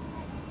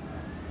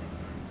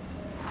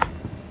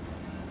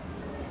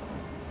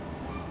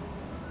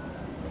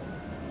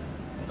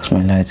 Because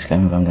my light's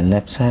coming from the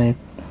left side.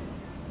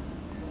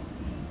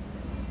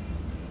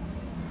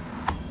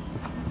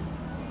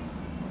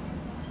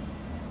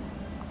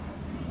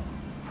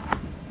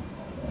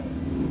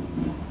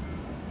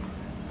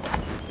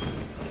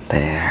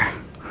 There.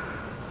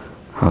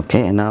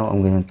 Okay, and now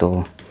I'm going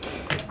to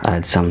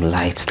add some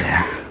lights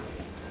there.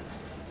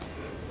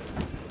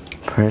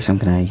 First, I'm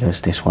gonna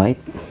use this white.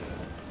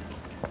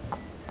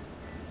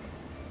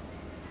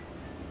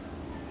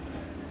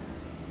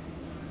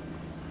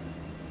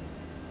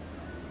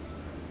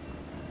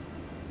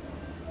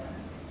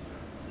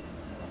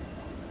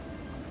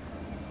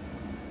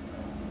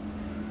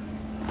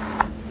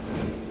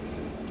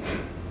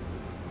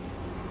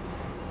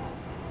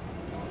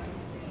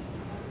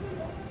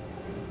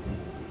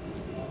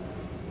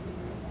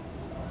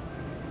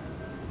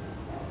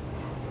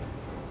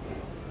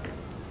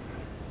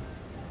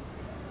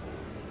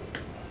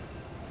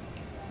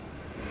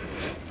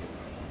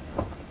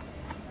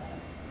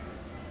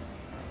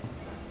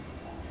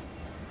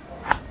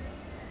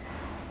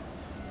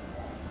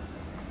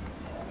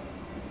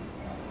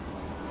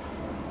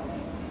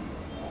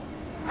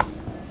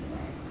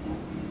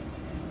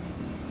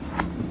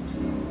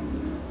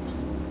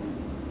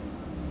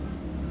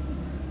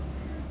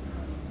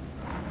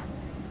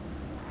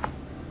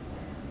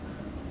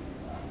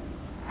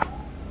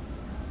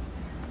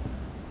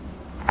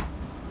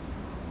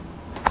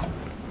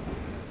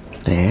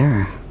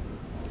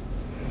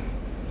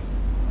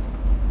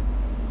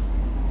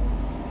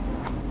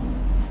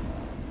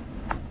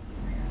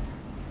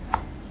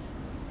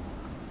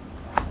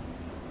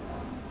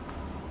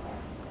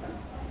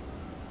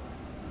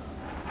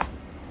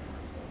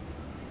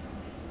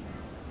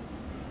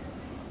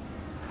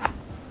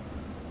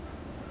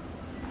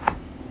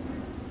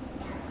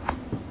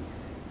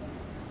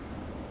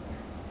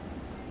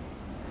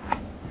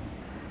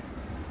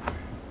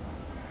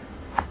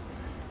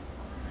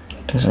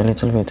 Just a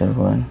little bit of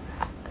one,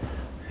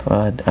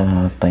 but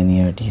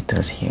tinier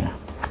details here.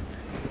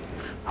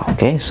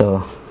 Okay,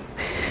 so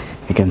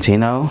you can see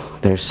now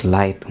there's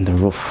light on the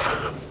roof,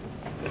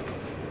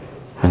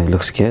 and it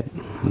looks good.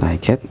 I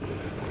like it.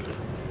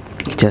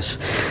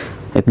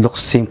 It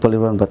looks simple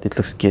even, but it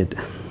looks good.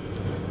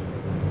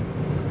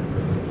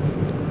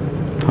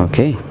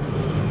 Okay.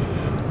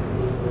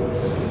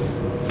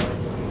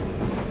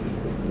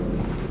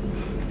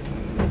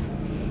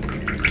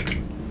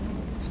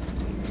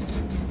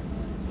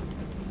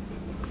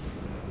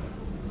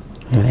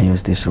 I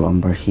use this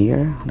umber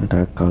here, the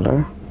dark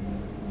color.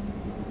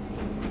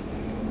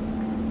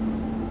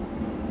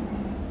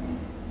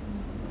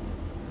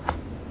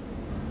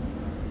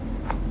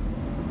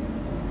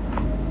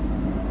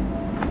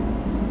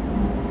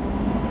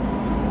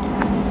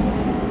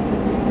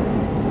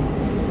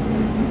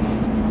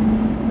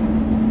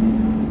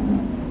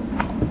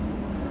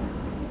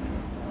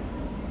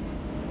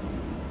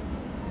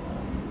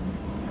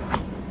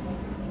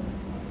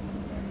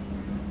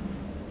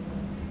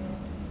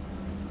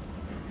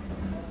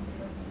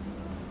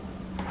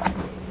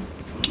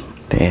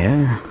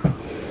 There.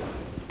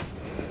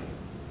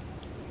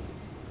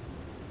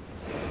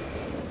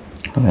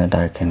 I'm gonna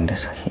darken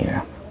this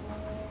here.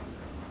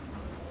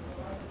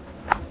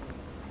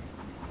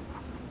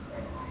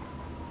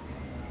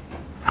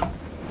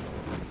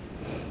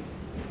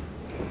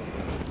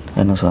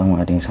 And also I'm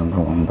adding some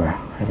raw umber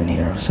even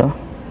here also.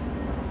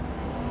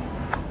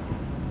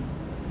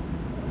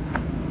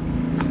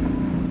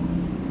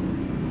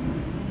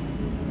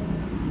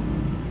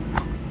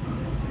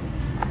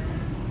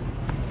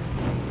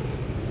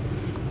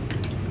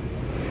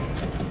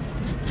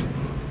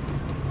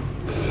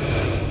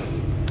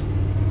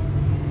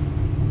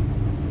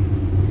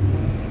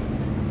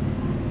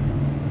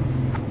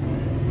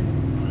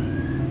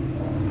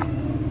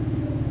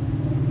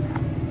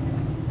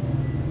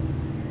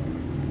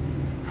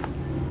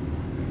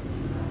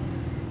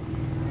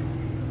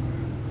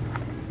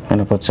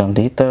 Gonna put some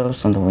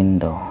details on the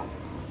window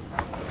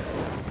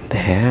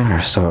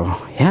there. So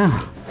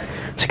yeah,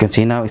 as you can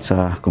see now, it's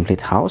a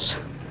complete house.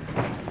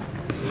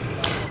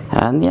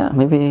 And yeah,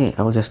 maybe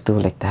I will just do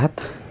like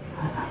that.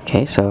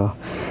 Okay, so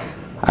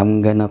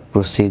I'm gonna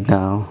proceed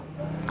now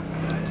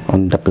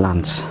on the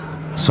plants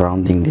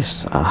surrounding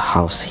this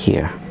house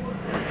here.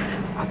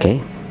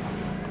 Okay,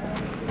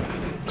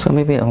 so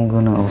maybe I'm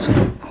gonna also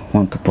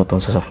want to put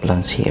also some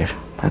plants here,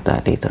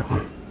 but later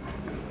on.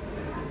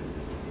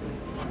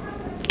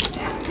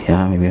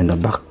 Yeah, maybe on the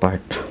back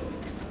part.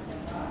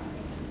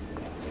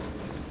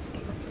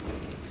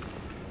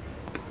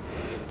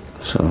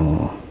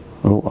 So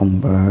raw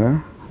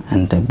umber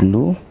and the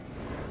blue,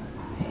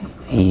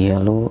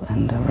 yellow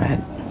and the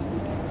red.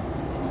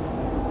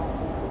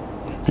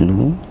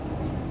 Blue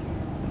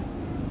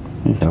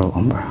and the raw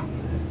umber.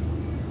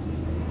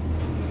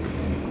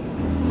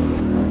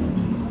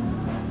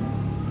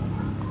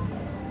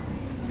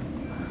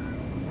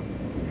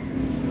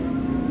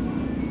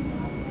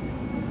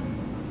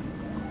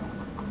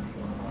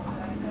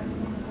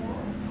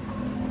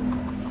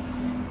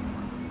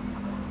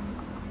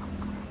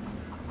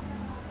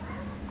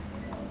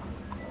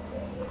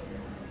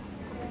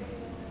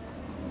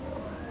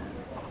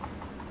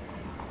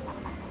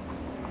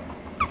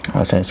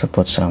 I'll try to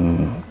put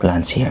some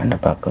plants here in the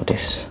back of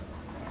this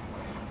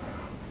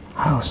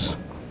house.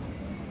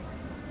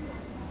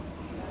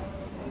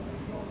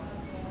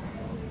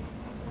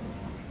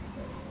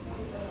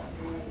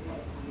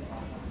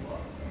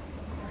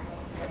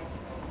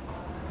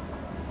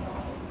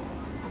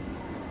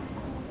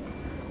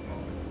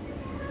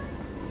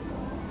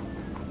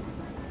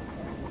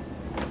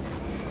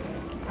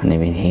 And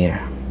even here.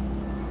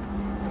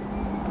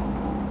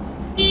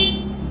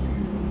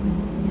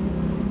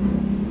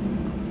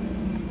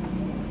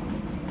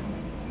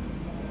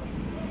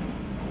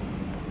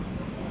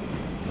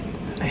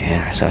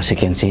 So as you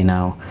can see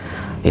now,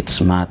 it's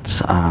much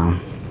the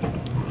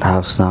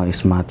house now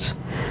is much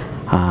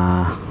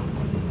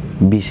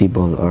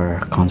visible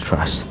or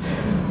contrasting,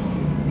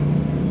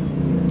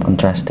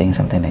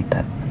 something like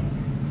that.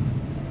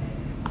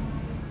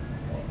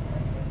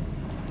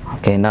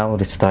 Okay, now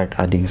let's start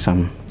adding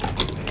some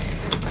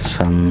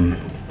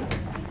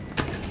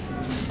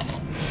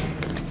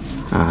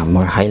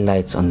more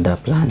highlights on the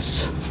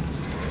plants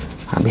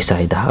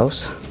beside the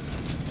house.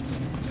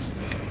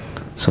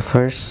 So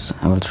first,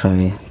 I will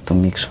try to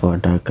mix for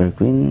darker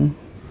green,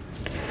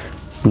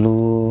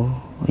 blue,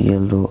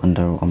 yellow, and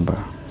the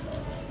umber.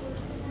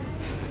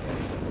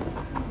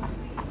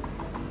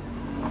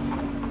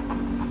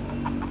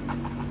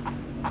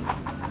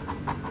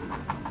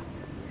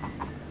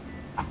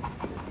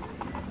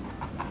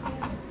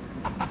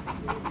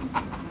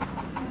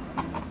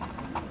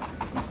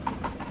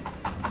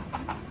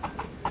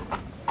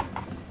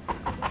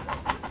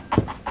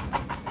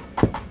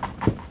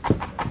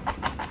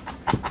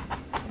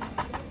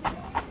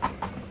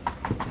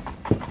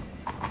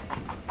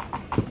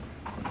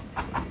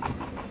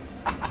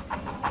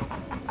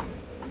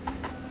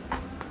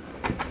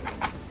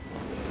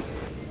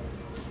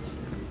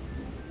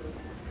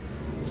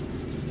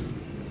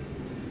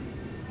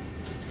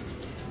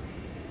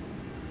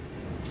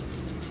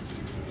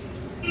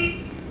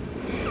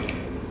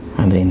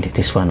 And then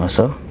this one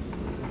also.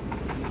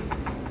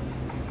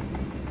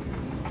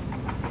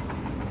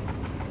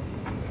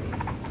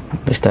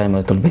 This time a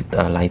little bit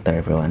lighter,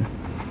 everyone.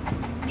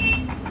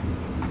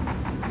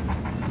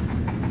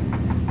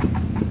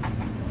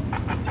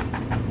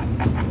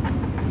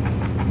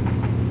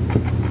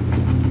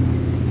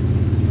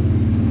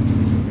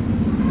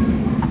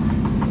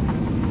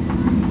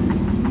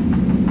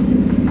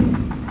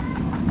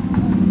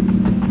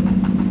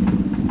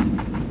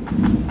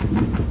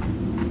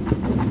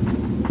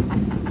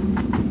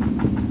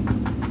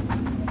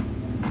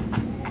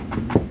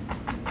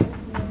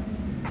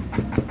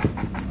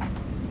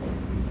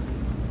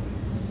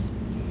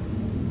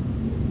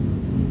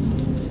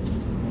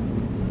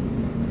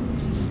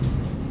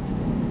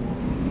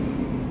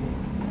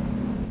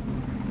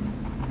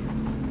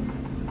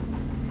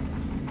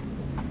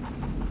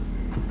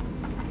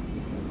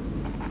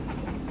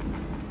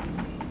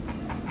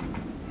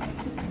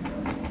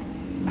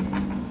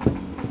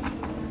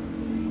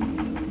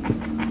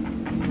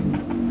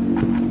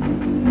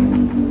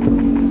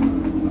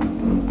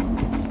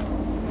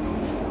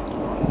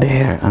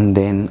 There, and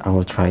then I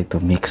will try to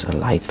mix a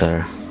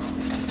lighter.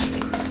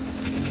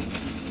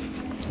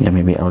 Yeah,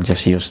 maybe I'll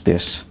just use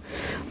this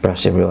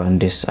brush, everyone,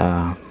 this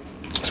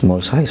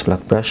small size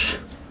flat brush.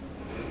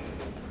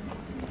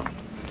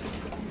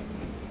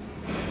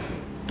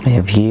 I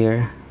have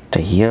here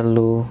the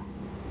yellow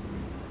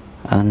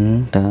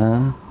and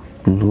the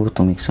blue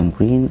to make some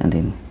green, and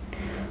then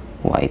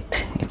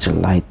white. It's a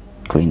light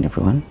green,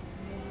 everyone.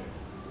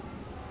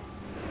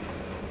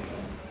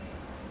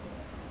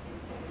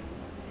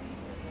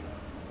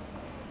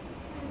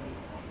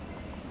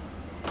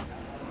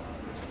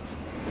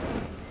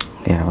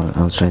 Yeah,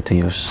 I'll try to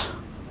use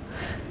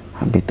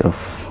a bit of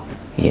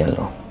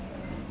yellow.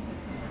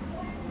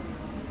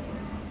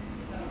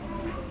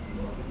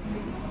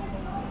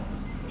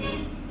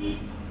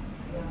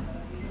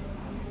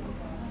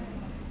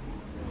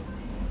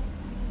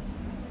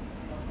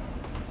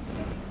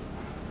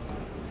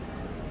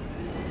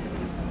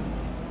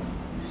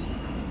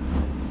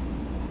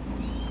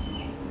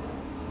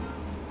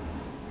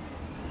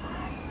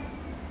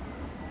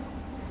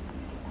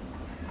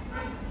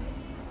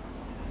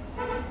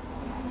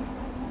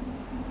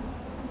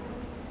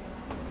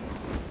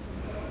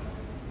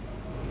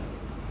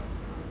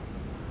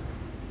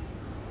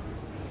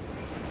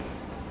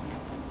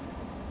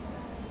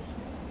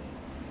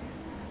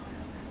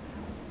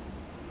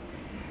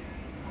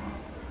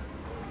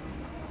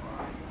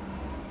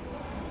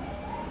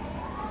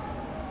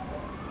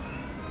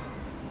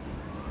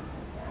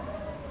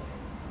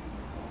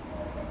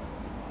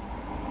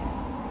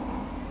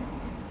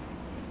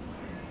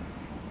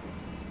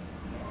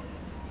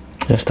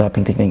 Just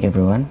tapping technique,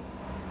 everyone.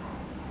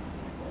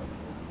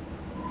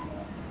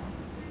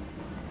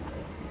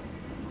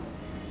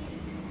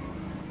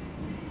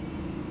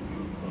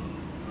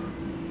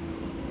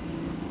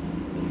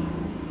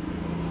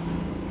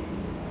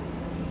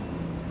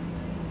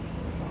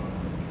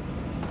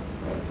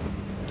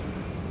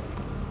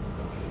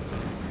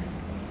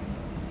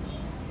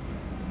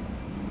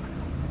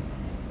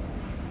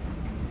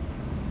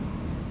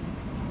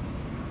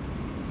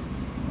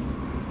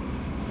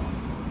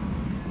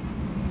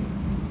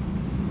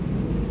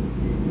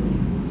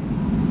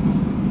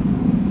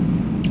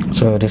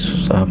 So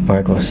this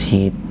part is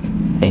hit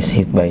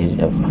by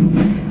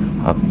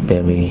a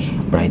very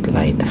bright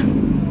light.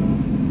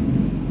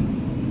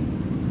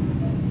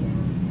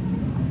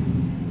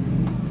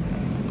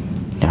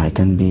 Yeah, it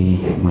can be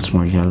much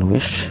more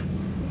yellowish.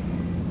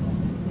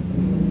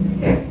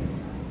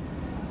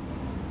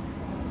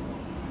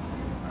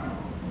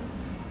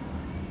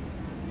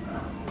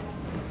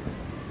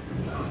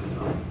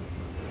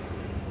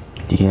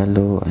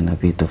 Yellow and a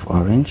bit of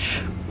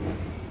orange.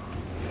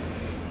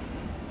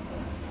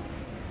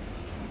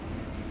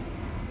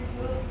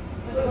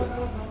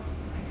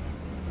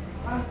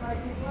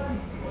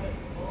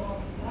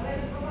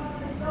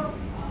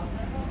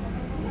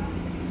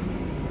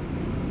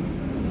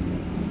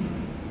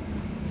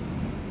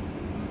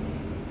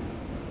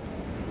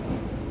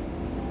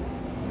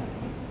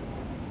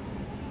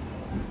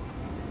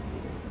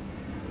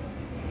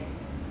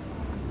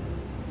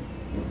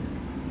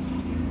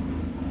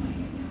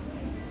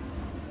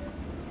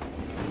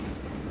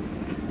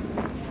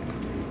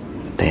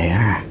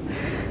 There,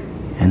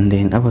 and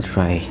then I will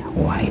try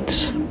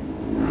whites.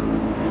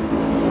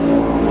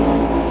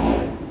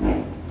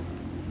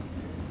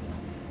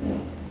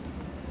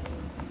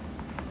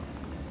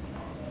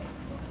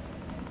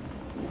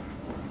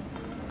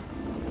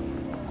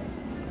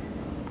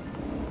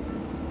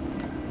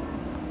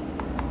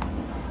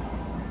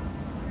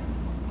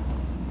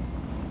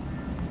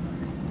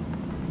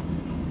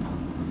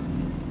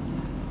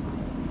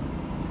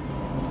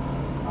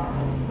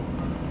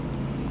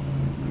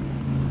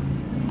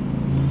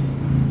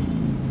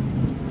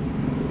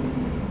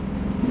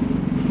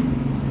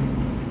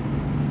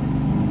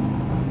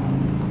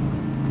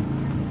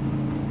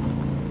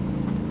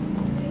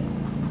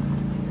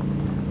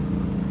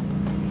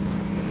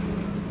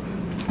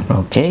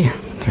 Okay,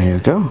 there you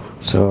go.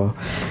 So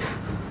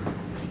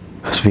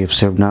As we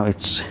observe now,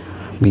 it's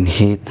been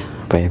hit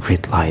by a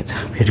great light,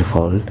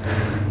 beautiful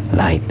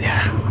light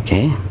there.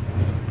 Okay,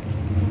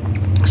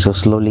 so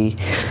slowly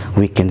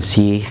we can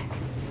see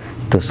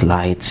those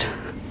lights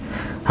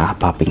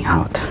popping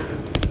out.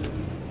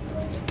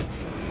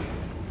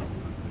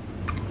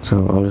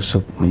 So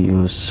also we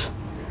use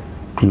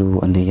glue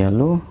on the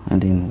yellow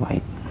and then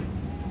white.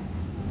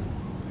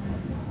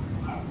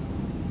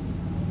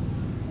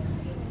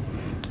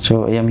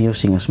 So I am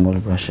using a small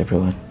brush,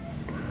 everyone.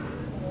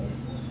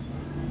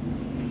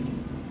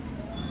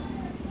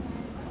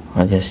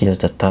 I'll just use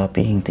the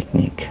tapping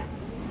technique.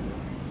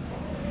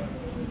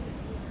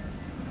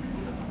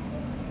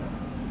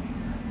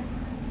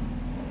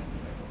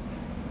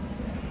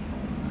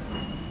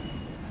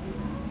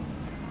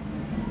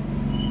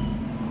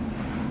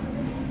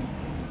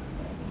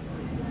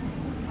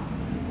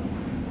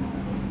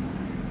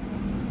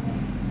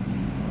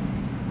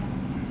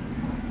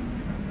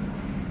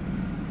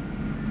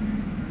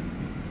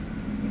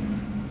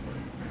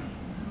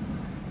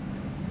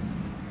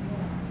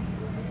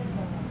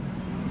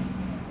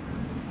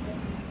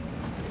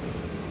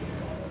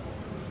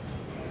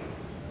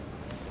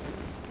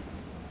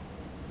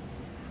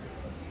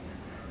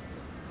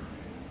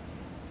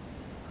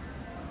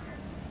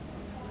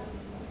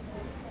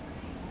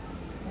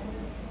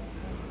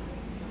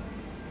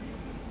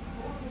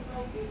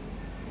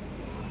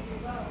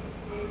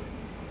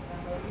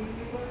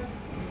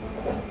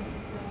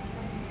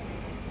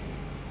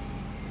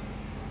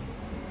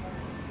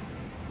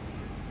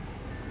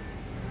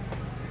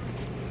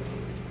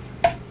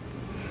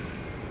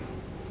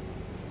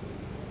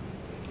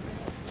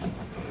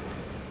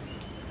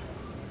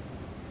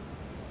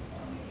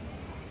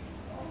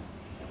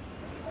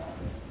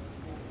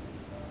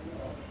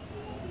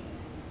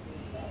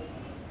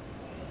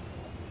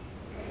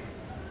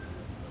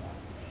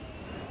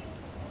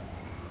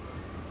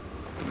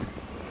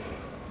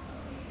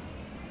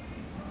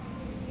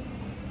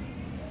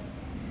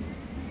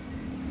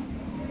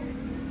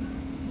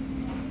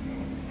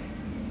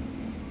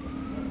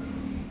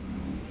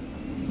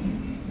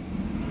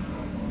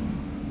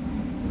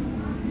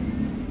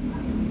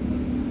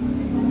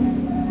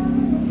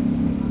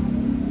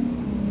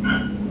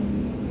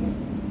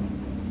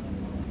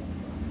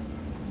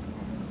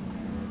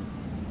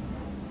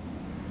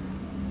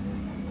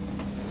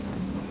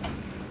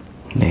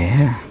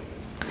 There.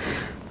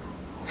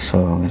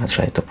 So I'm gonna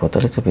try to put a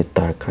little bit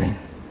darker in.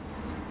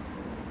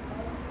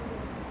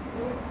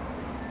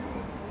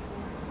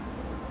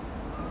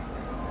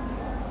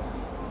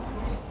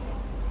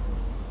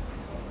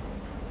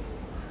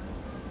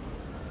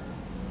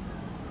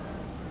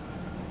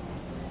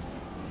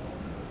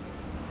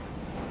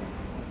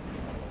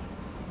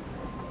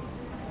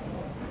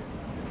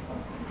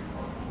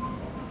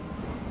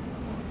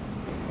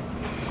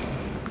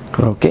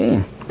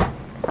 Okay.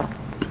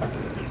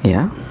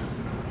 Yeah.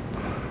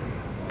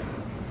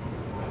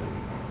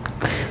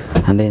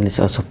 And then let's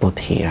also put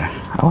here.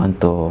 I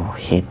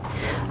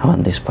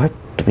want this part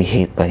to be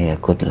hit by a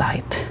good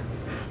light.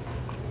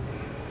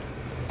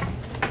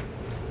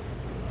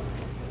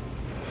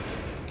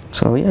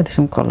 So yeah, there's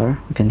some color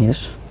we can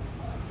use.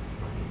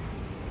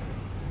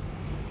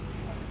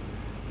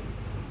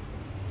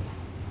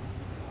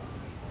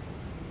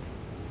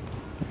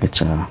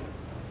 It's a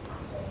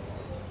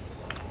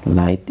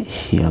light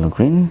yellow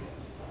green.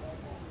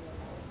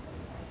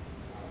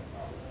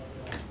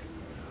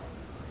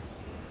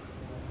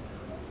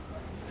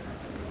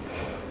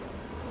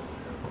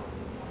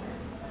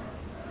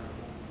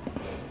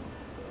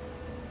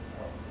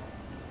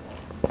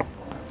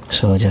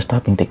 So just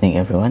tapping technique,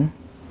 everyone.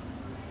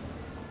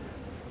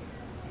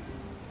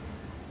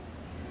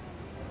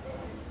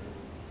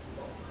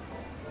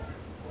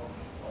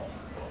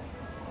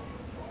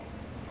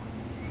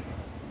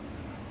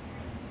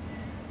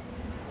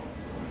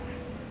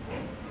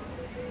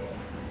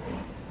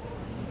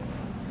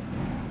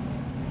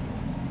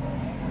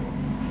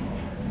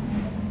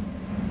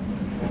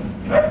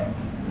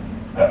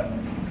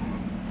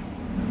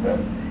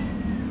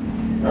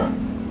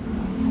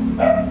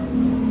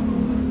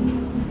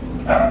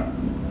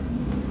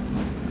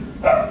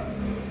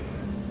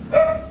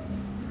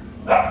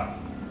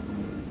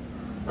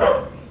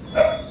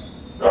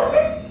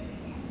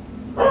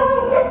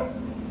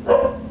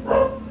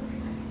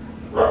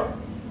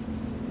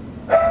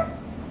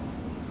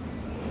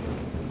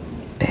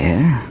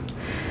 There.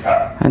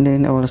 And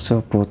then I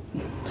also put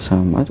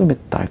some a little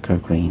bit darker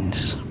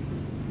greens.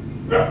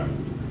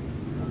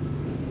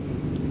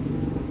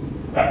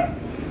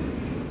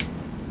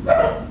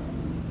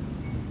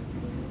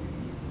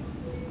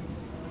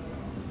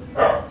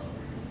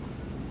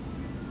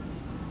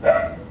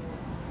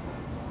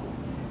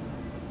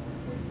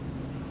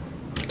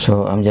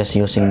 So I'm just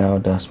using now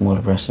the small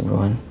brush,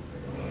 everyone.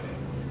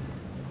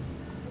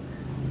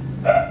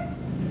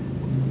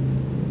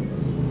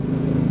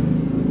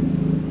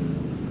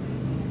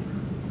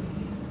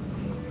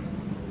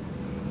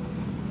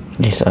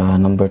 This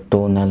number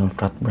 2 nylon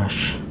flat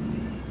brush.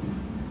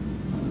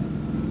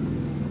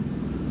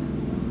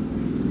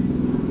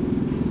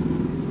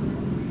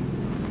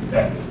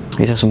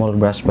 It's a small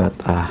brush, but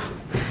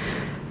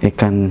it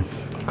can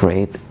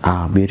create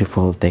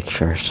beautiful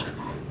textures,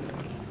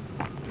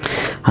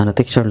 and the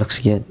texture looks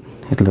good.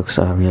 It looks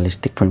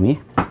realistic for me.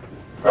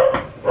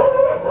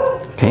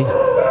 Okay.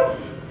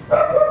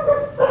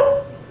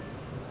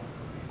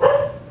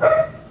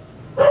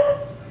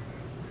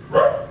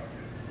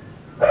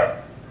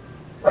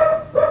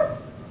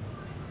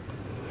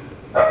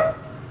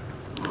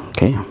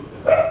 Okay.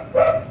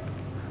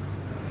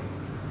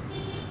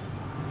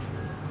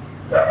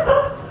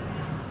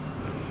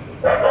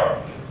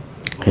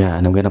 Yeah,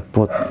 and I'm gonna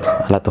put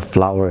a lot of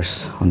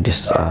flowers on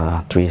this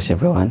trees,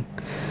 everyone.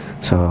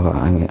 So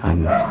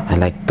I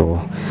like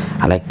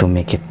to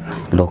make it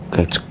look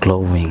it's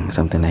glowing,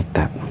 something like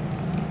that.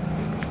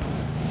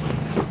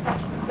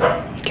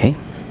 Okay.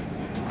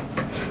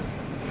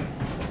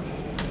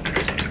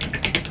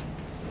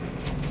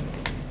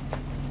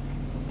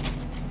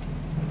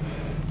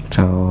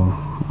 So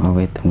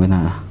wait, I'm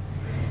gonna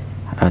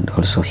add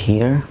also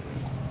here.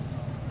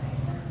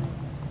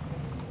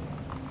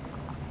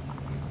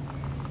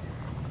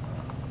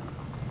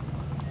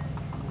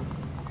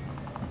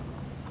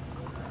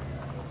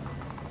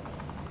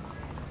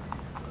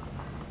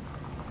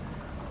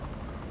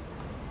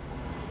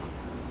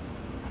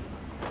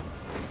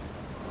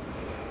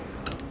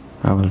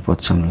 I will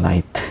put some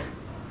light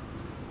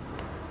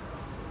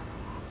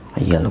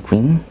yellow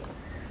green.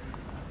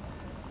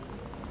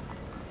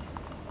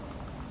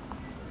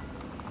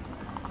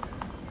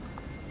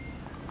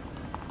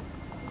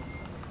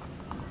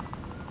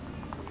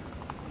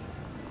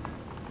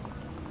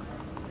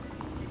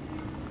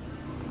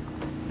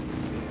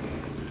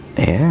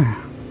 There.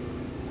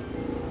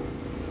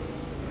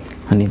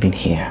 And even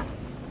here.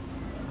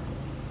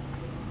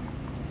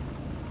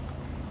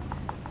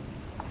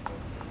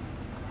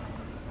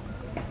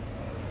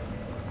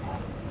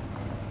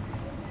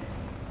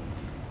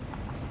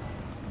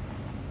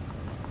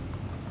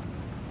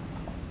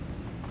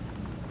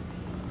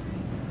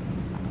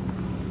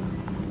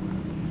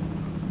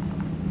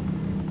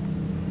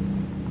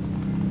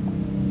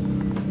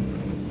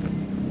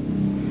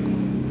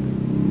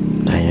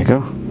 There you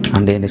go.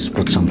 And then let's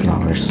put some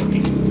flowers.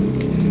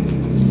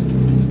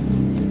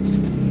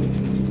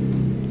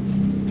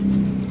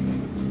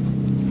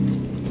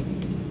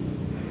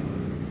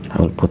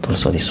 I will put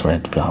also these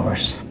red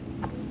flowers.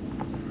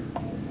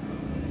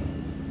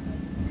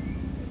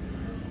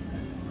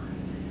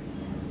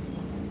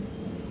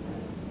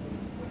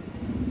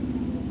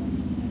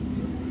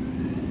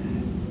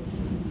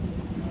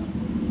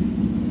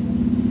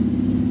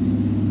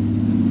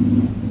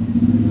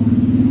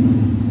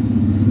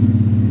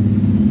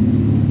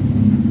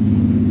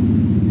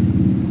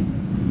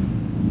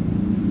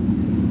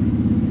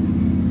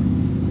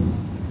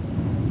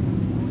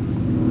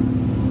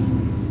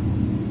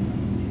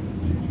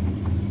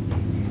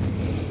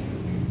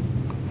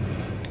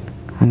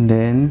 And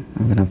then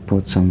I'm gonna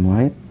put some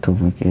white to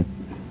make it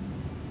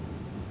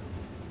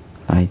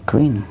light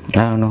green.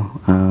 I don't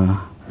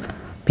know,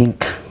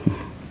 pink.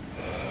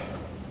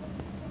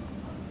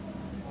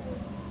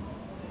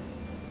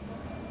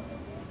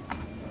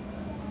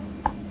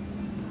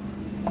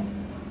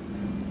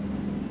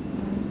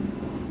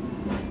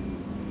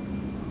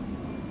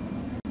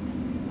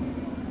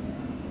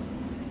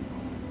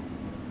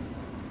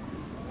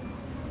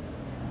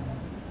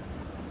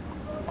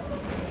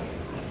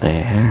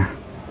 There.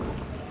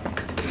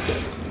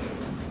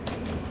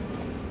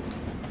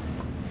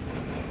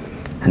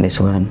 And this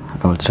one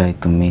I'll try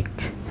to make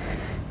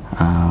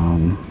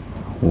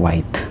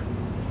white,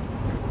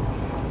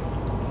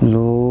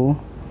 blue,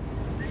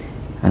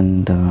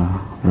 and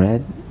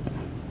red,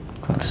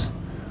 plus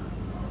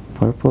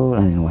purple,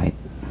 and then white.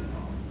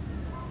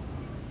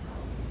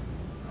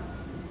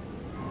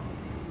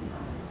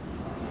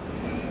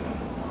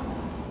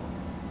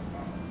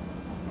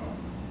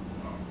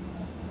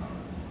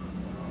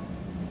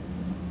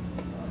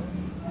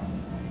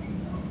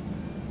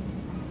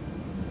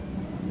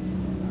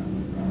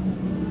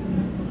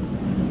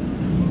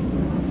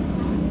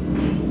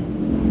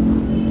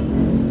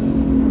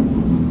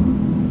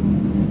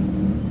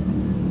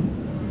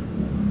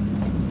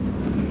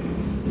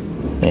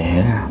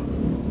 There.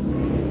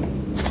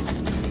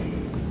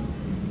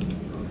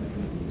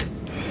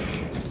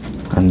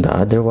 And the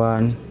other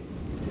one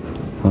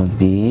will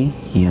be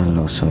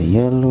yellow. So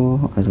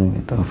yellow, a little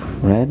bit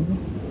of red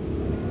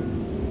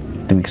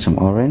to make some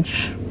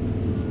orange.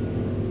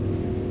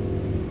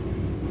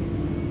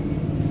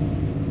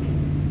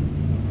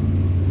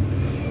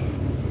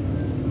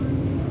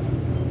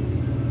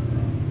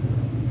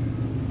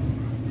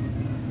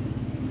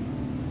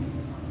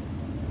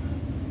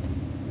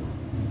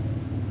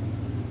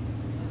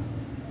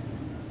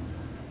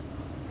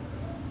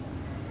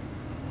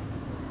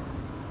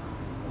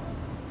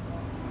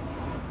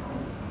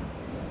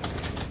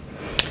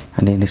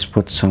 And then let's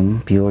put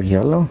some pure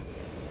yellow.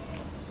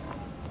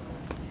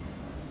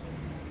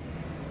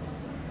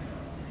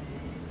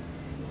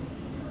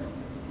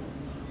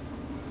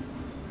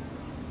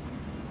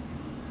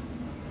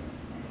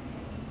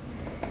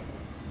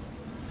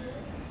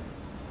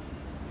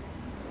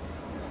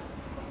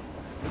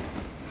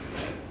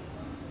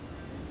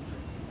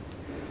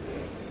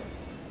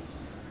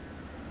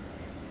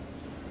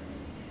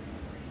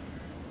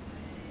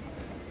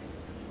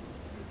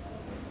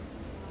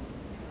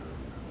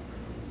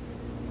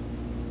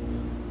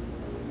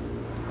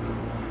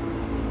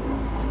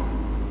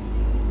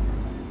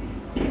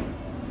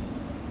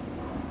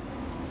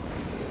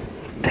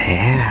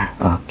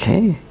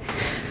 Okay,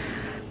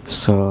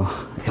 so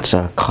it's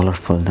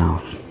colorful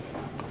now.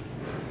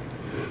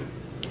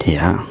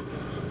 Yeah.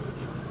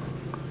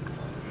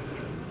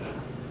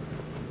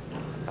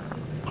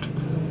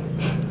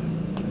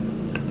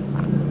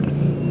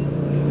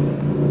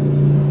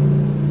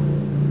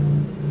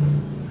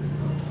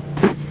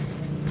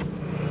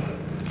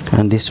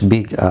 And this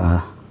big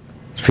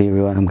tree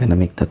one, I'm gonna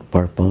make that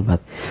purple, but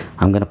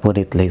I'm gonna put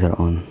it later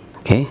on.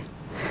 Okay,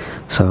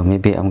 so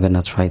maybe I'm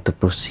gonna try to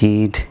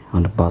proceed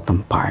on the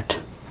bottom part.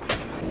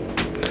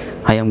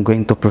 I am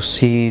going to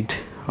proceed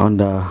on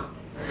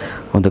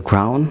the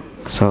ground,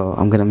 so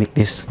I'm gonna make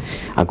this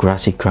a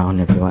grassy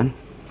ground, everyone.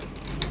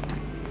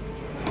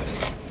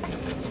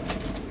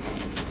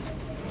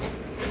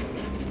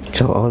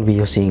 So I'll be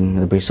using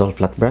the bristle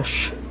flat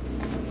brush.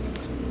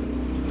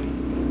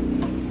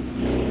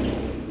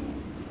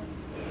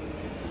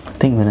 I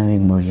think I'm gonna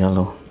make more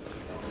yellow.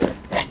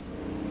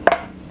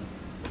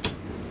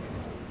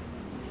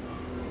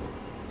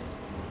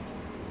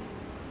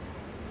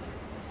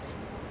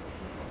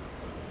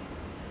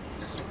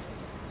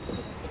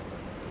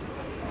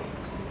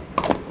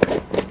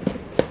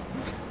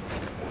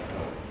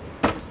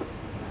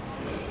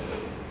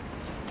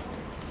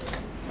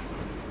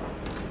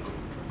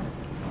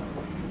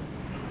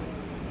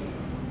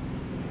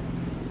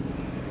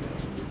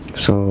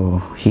 So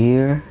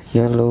here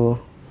yellow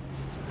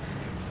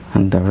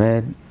and the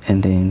red,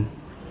 and then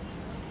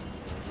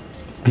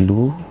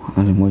blue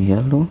and more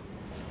yellow.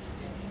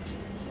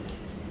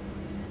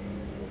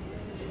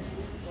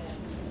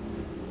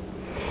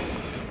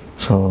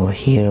 So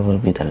here will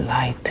be the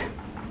light.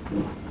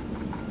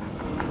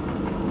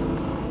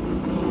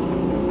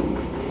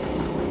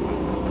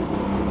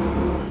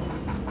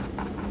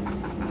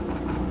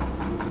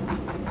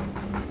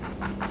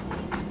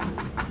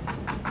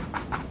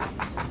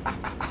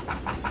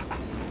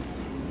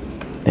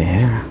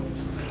 There.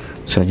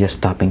 So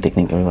just tapping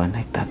technique, everyone,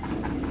 like that.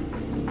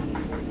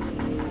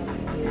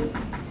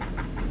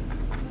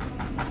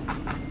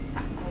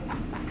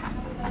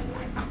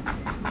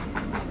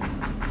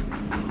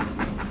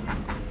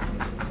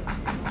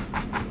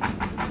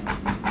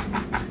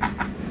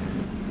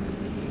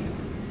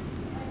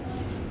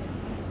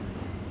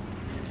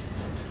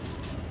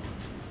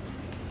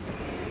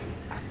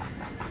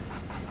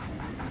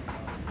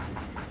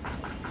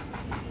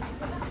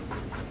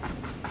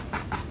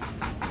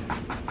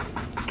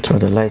 So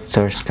the light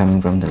source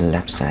coming from the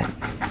left side.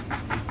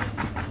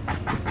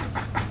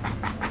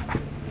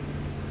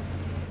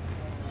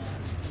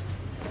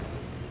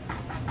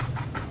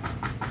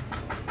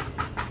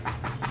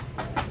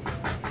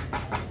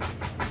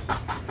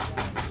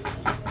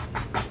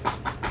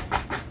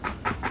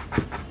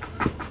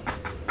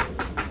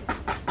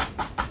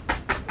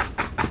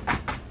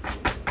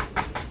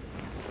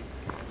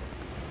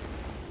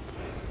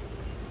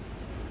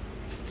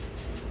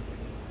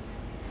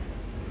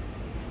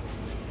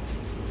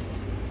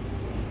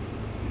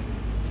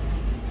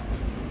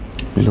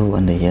 Blue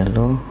and the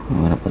yellow,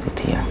 I'm gonna put it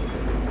here.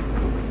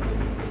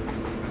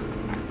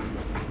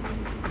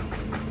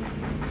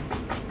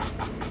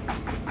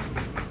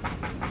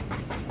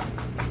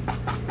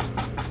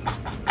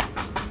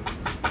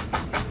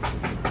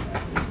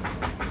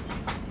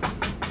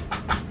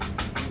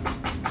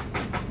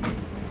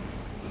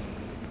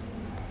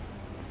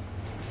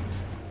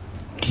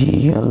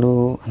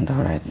 Yellow and the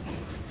red.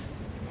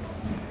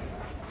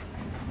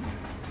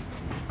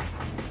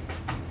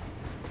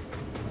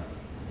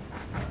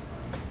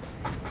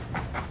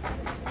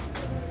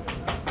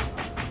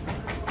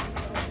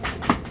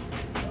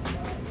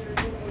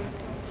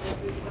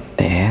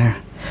 There,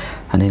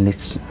 and then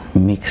let's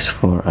mix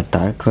for a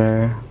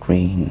darker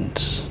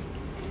greens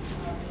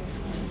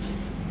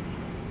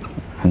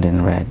and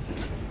then red.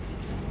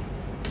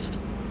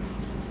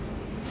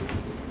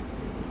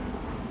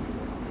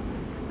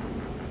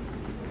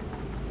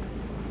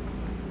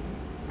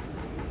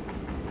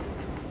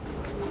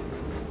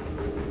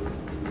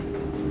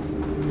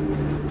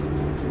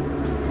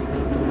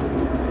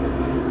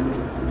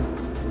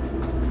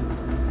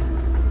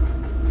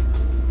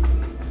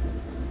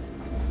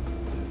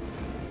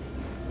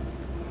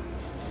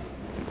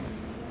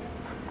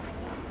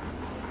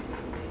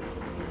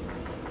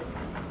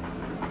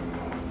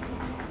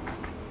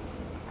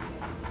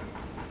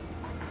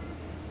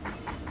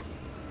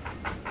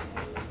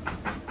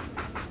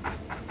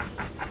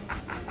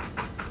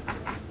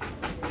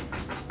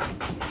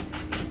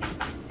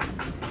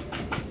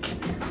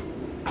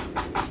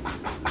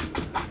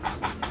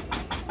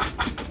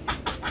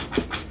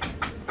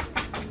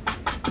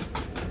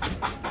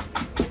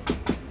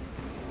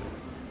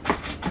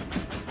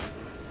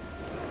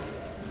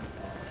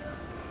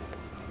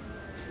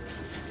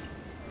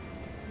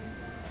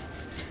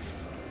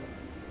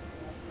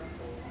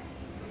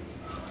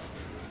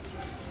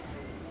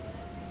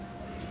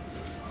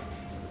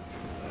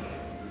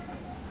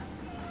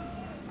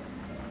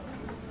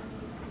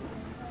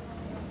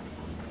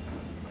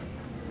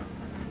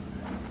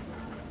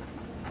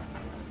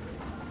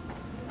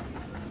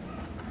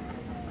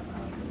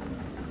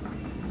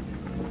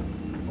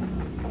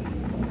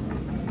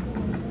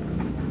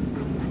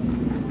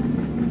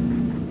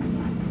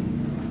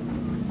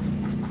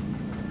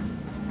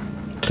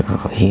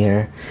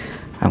 here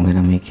I'm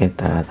gonna make it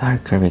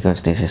darker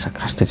because this is a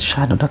casted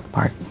shadow, that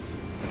part,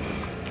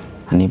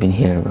 and even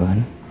here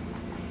everyone.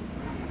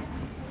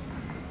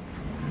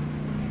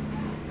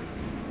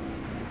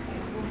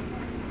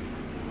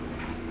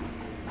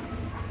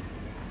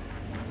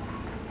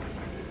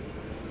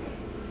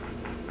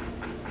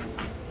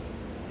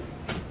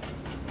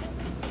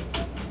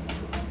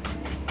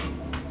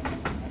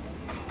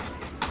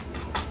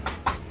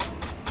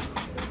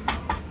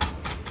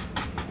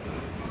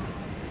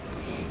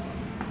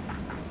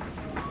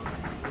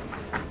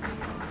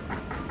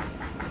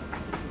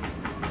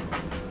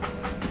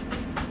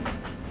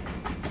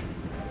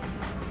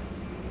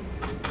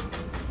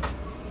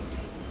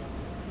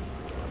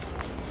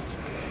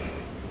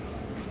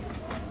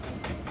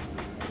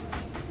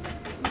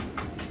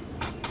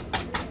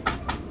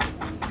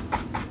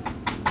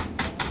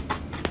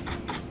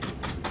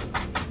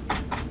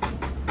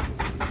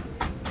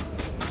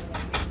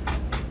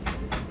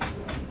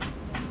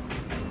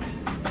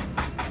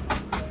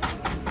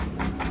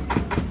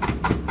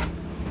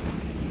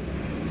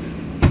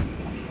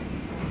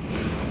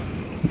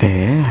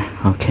 There,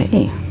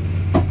 okay.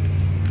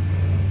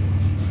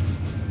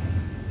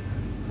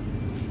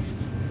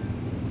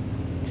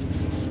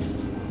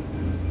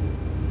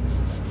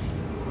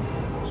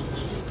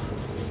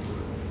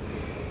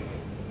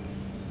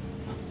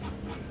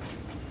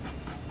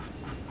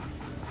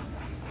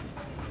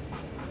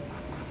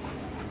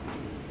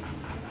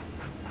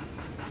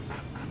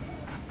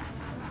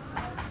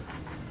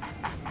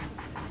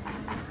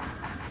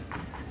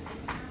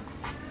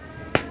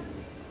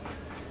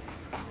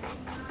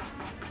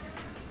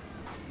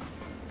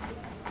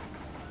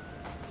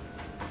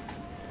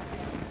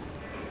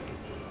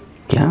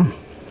 Yeah,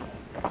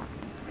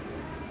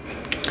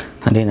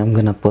 and then I'm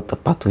gonna put a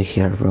pathway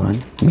here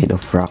everyone, made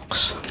of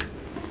rocks.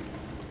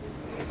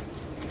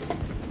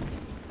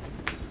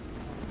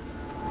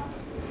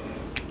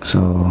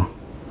 So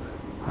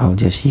I'll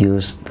just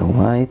use the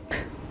white,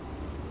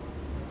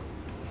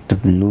 the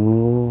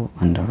blue,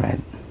 and the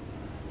red,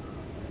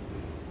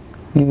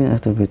 even a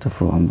little bit of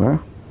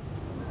umber.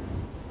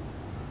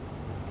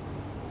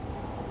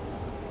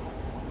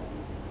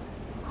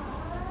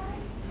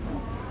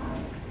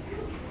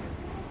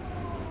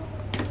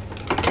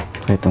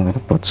 Wait, I'm gonna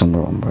put some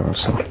more umber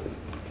also.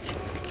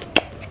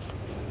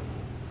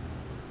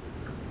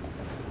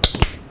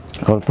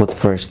 I'll put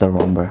first the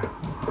umber.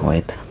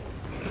 Wait,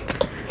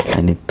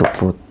 I need to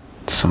put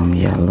some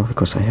yellow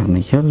because I have no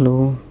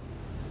yellow.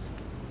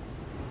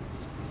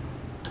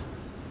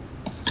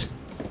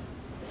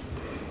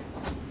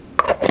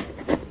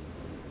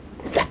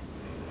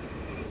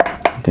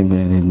 I think we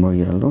need more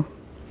yellow.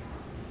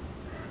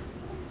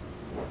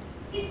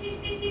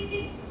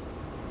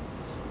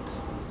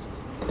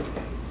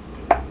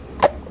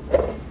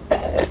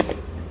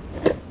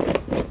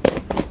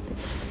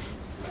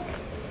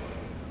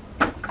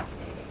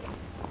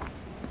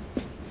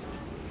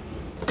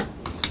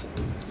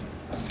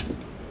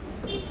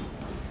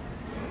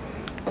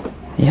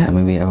 Yeah,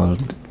 maybe I will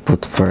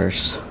put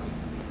first.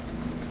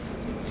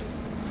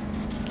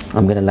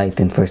 I'm gonna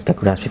lighten first the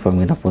grass before I'm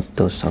gonna put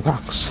those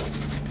rocks.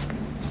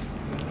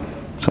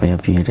 So I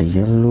have here the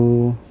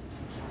yellow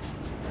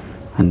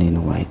and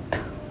then white.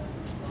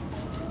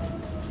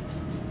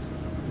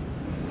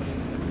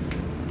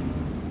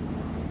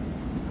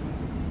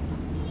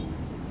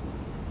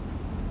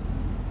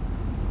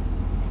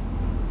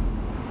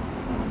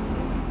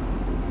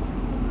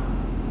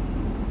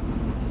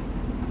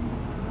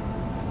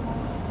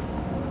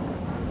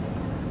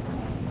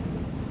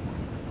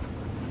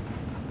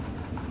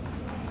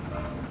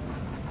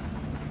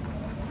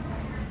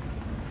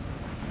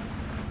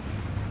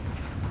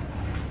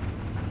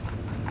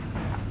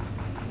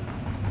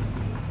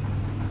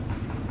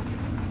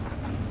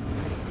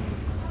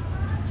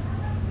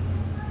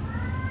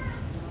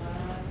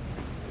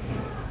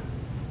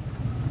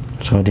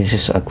 So this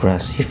is a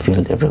grassy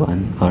field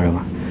everyone, or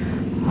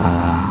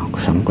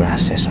some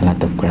grasses, a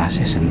lot of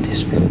grasses in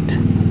this field.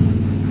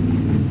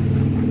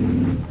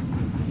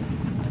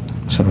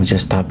 So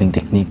just tapping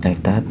technique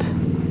like that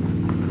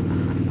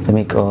to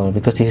make all,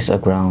 because this is a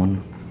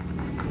ground,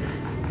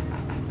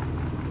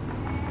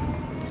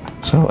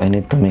 so I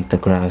need to make the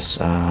grass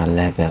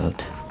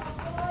leveled.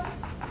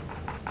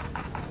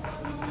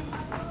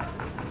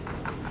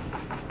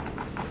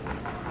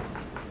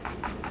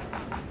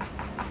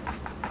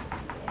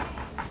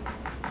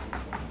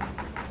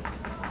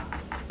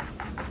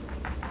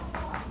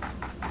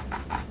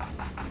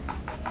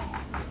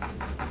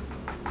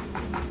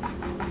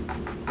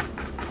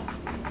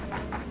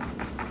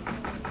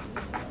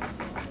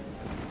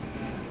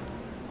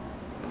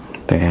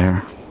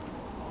 There,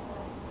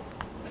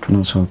 you can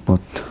also put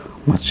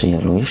much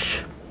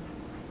yellowish.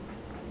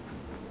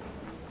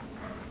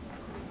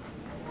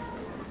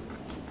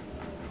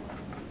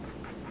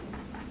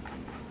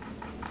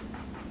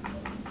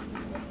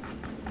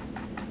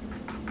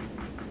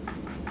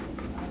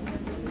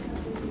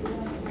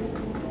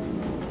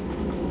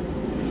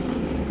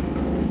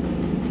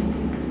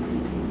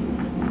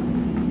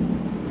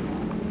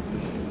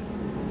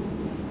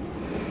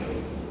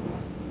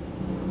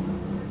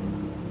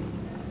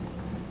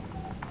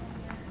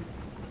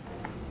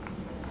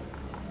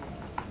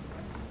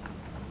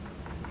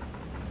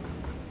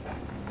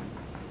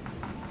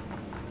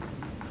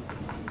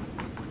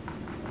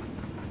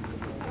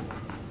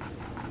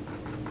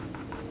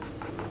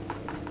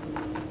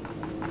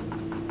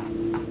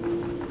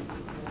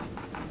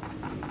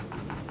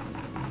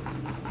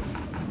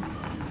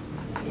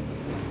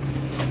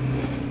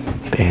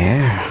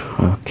 There.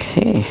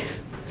 Okay.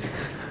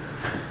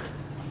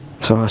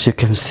 So as you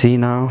can see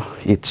now,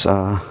 it's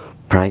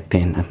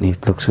brightened and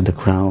it looks at the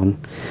ground.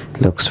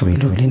 Looks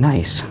really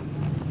nice.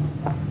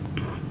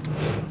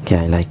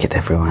 Yeah, I like it,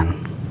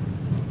 everyone.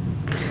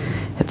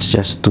 It's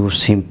just too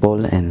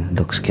simple and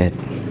looks good.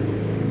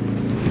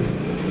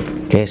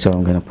 Okay, so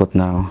I'm gonna put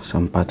now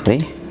some pathway.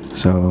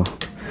 So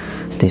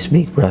this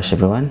big brush,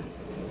 everyone.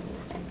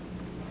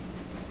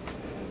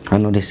 I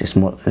know this is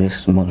small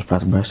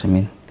flat brush. I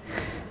mean,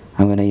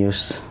 I'm gonna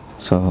use,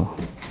 so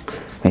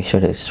make sure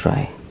that it's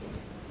dry.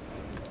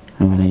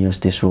 I'm gonna use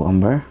this raw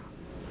umber.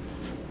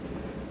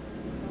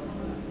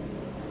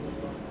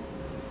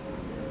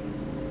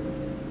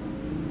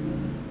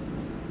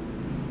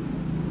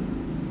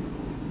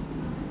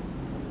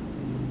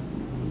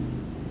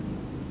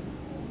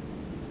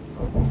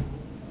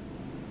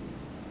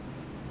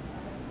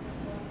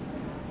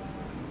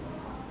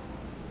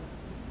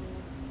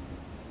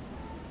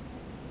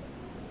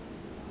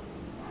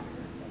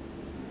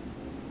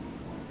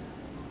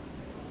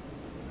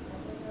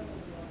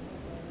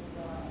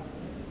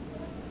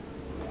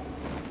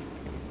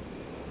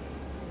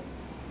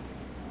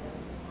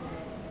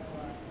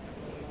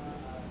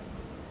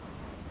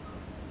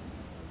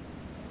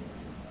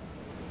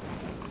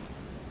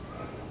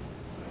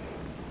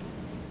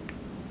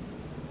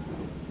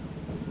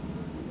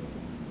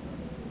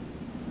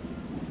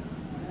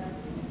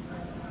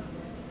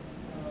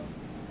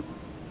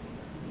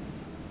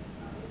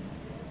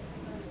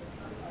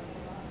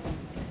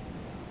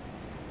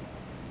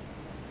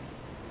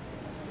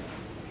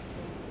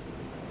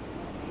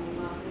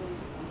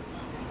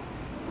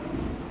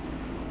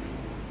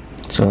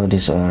 So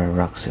these are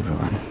rocks,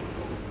 everyone.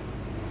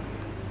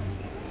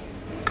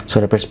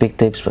 So the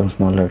perspectives from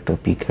smaller to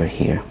bigger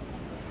here.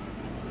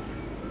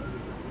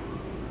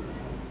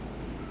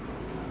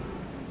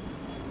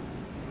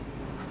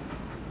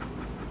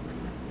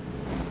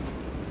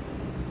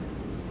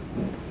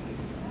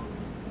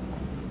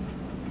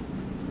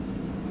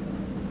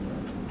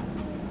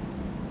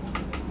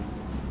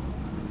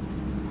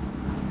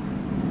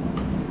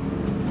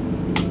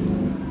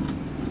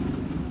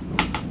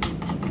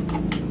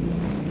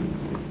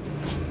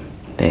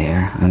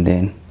 There, and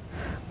then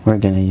we're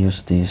gonna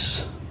use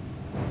this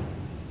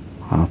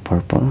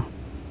purple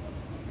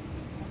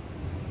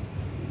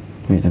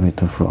with a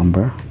bit of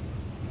umber.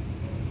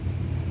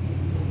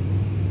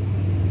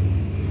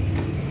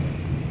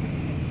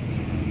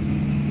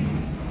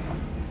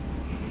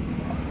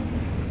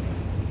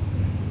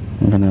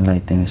 I'm gonna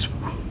lighten this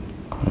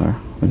color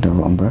with the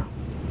umber.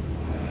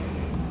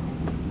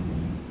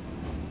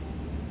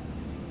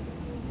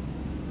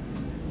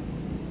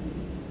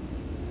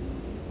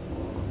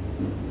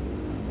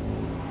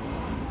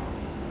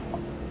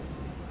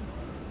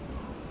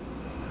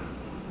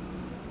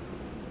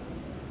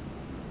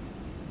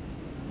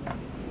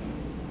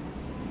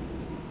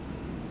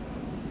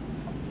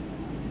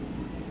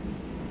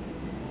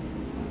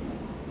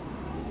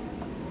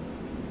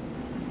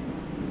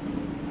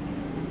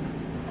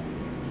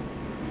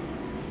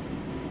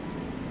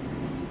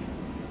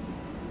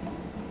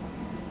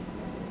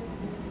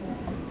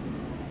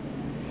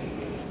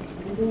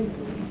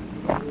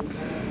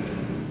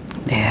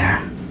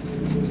 There.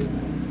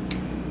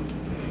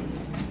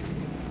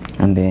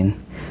 And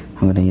then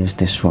I'm gonna use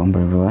this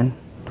umber, everyone.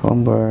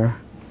 Umber,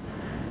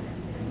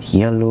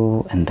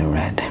 yellow, and the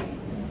red,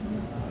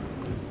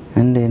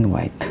 and then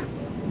white,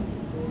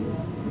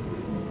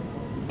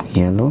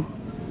 yellow,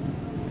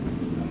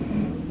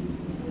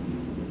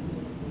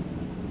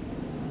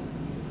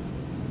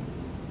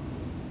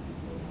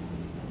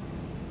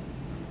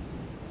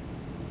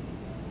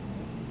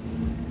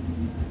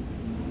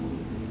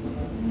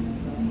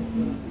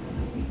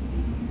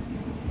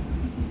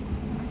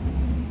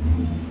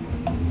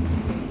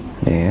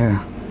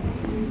 there.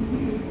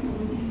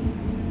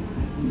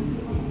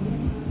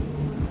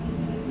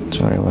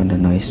 Sorry about the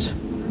noise.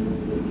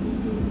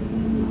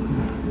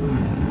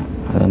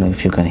 I don't know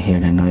if you can hear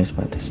the noise,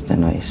 but it's the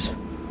noise.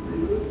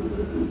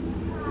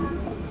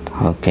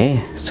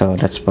 Okay, so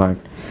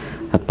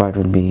that part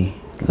will be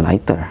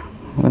lighter.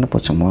 I'm gonna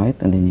put some white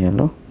and then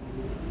yellow.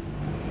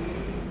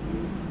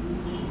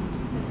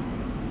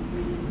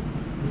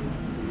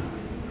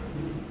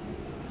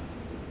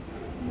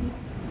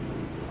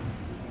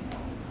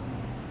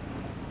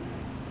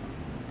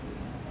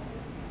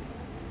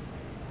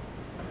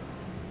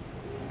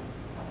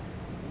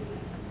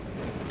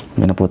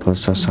 I'm gonna put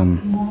also some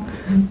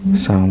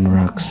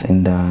rocks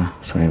in the,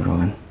 sorry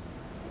everyone,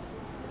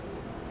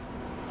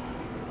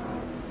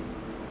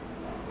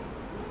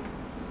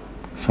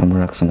 some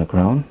rocks on the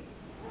ground.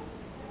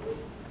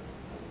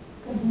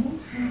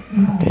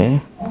 Okay,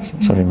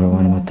 sorry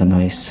everyone about the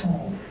noise.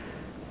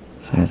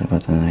 Sorry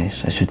about the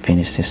noise. I should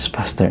finish this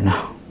faster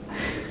now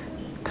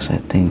because I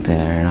think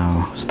they're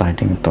now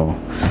starting to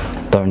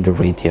turn the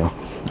radio.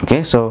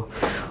 Okay, so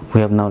we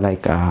have now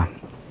like a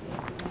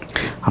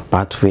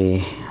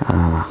pathway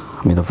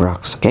made of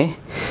rocks. Okay,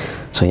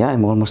 so yeah,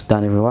 I'm almost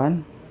done,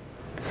 everyone.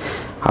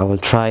 I will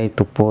try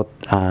to put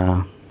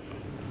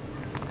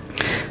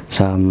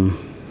some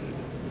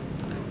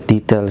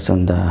details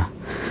on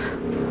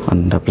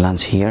the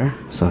plants here.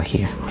 So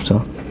here,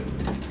 so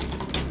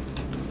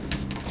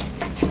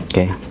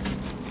okay.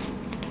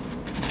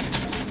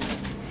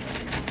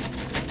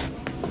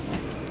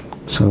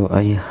 So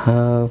I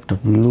have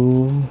the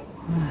blue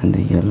and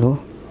the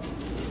yellow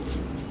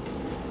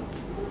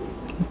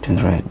and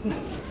red.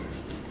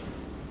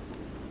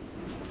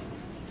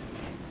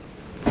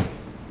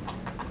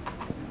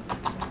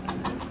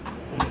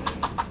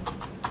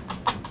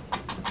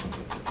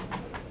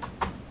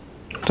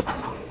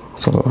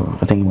 So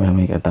I think I'm gonna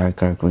make a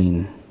darker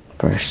green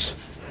first.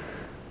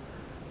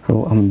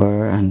 So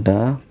umber and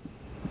the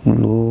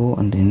blue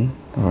and then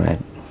the red.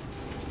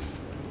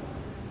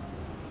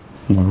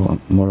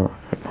 More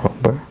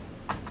rubber.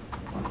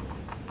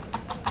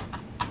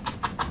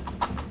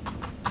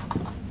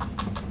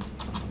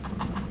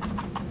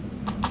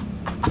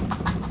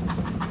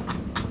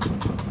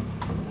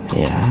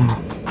 Yeah.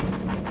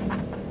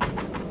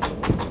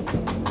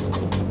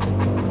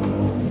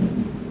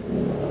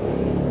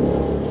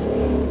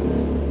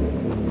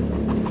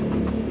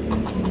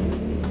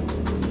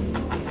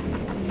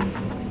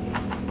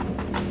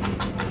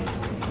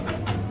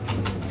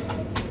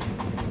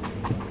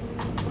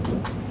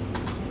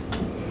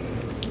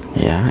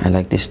 Yeah, I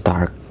like this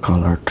dark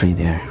color tree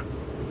there.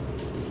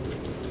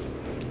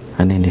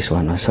 And then this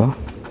one also.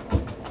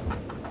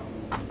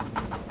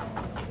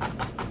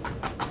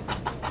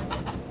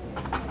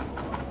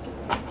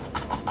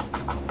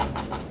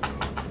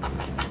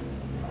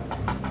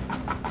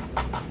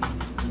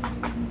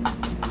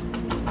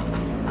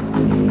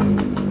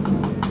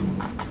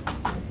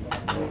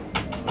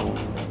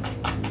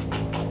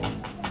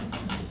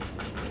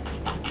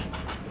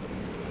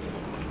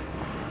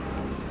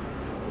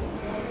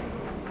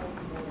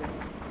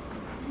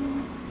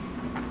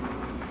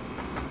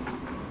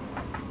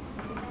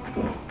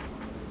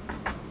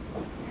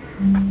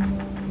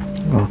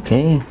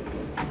 Okay,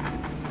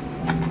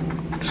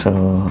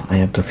 so I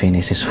have to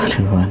finish this one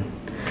in one.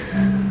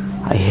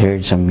 I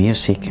heard some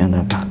music in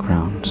the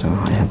background, so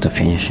I have to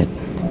finish it.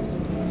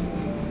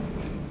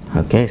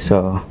 Okay,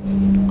 so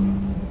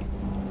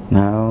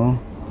now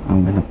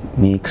I'm gonna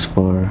mix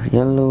for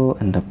yellow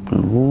and the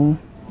blue.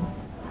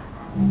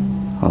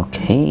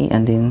 Okay,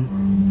 and then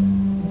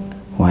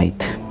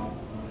white.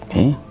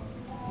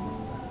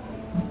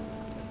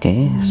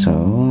 Okay,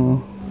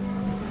 so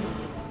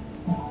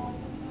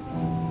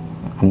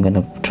I'm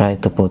gonna try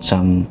to put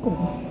some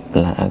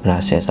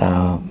grasses,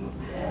 I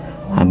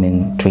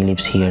mean tree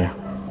leaves here.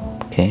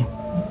 Okay,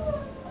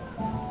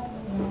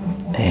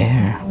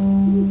 there.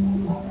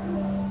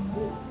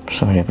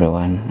 Sorry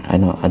everyone, I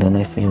don't know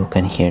if you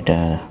can hear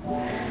the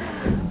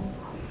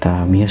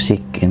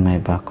music in my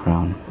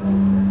background,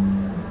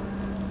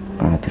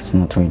 but it's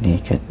not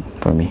really good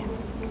for me.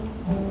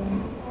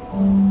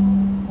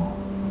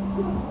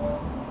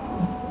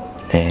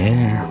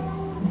 There.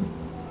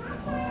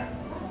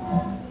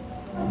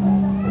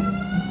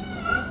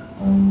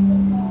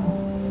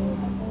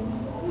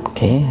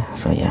 Okay,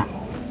 so yeah,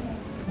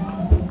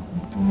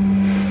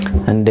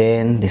 and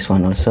then this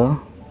one also.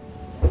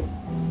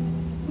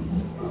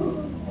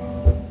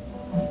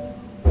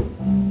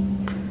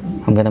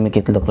 I'm gonna make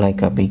it look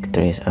like a big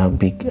trees,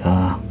 big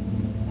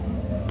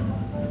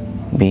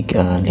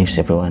leaves,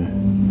 everyone.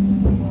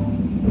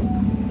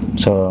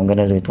 So I'm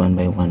gonna do it one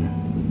by one.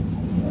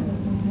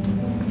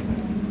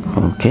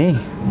 Okay,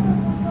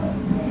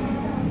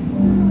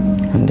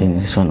 and then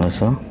this one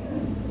also.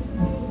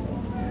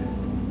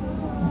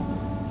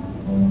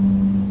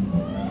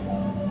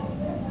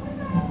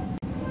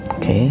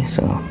 Okay,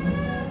 so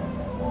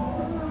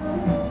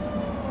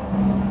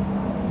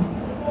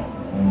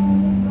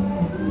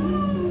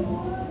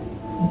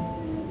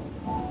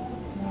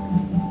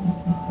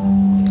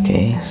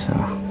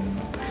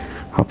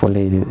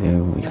hopefully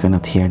you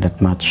cannot hear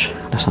that much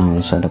the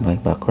sounds of my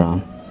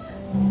background.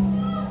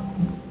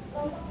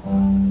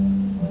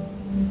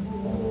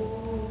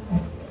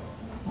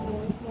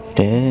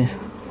 Okay,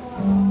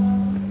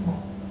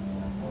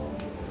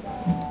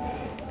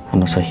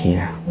 and also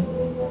here.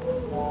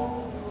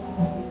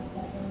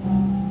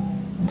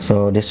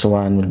 So this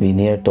one will be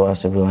near to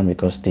us, everyone,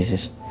 because this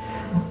is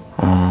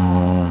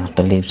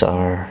the leaves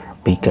are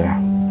bigger.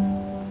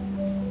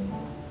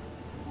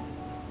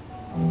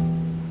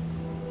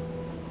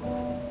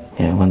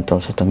 Yeah, I want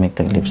also to make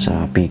the leaves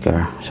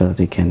bigger so that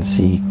we can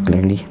see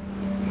clearly.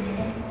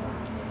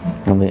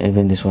 And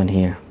even this one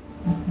here.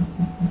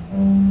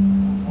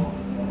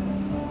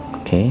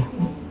 Okay,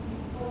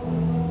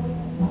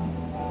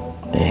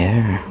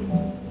 there.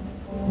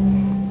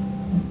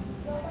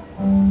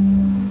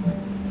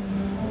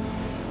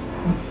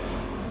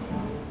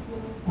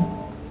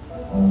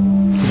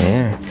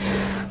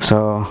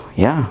 So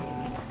yeah,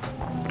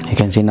 you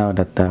can see now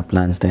that the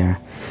plants there,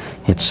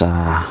 it's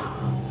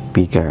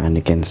bigger and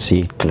you can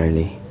see it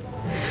clearly.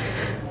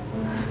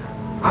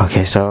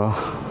 Okay, so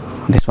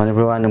this one,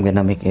 everyone, I'm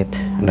gonna make it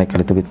like a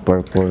little bit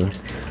purple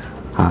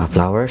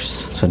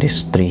flowers. So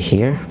these three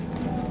here.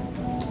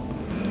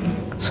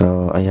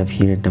 So I have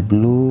here the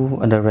blue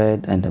and the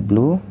red and the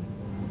blue,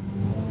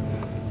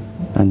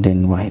 and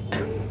then white.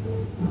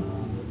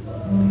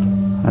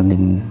 and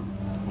then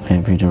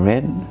have the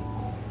red,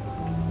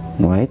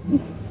 white.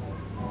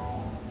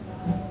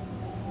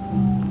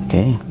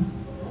 Okay,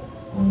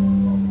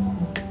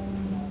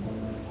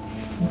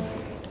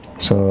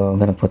 so I'm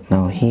gonna put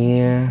now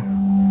here.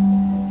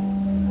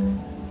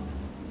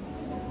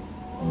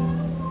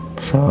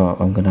 So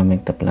I'm gonna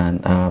make the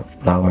plant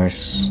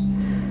flowers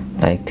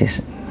like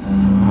this.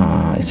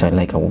 It's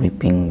like a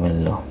weeping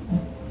willow.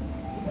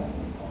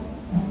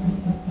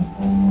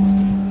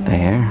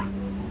 There.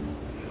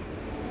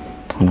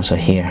 And also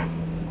here.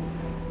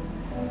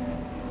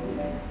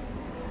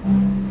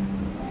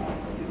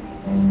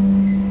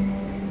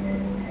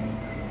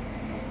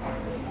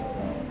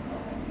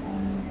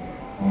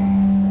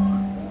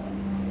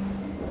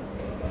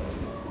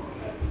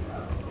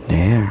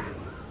 There.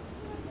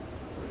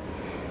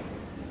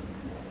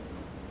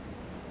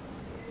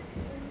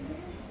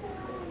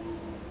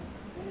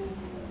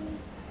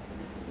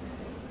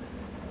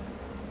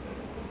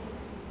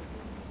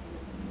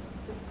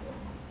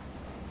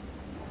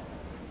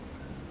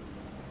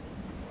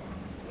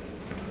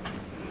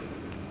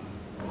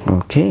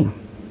 Okay.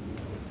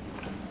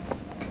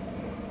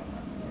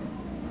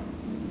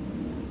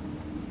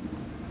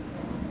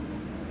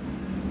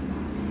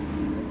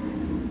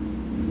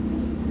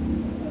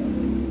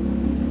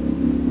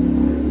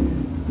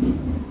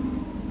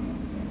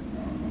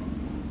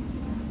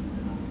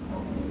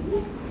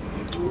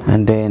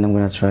 And then I'm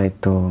gonna try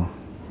to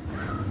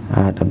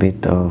add a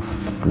bit of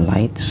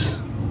lights,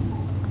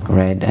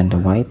 red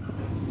and white.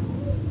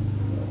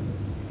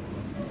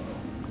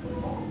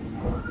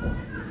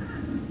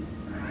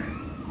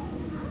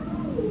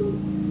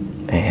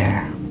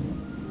 There.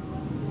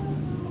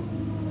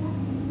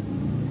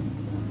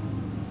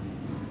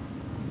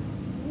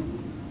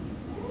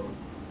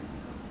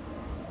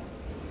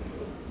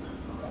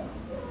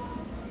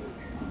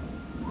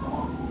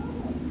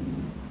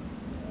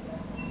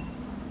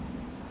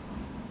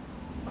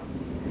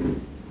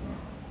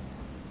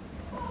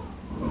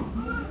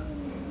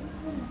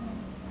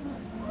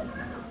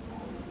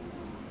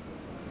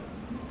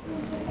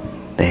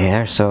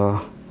 There,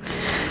 so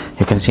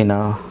you can see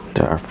now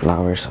there are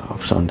flowers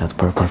also on that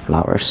purple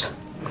flowers.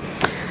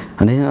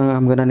 And then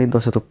I'm gonna need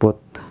also to put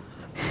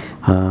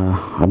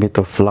a bit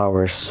of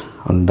flowers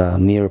on the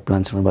near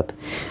plants, but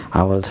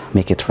I will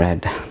make it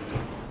red.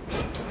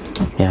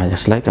 Yeah,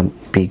 just like a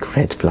big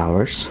red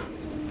flowers.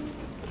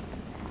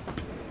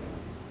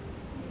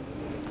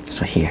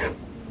 So here.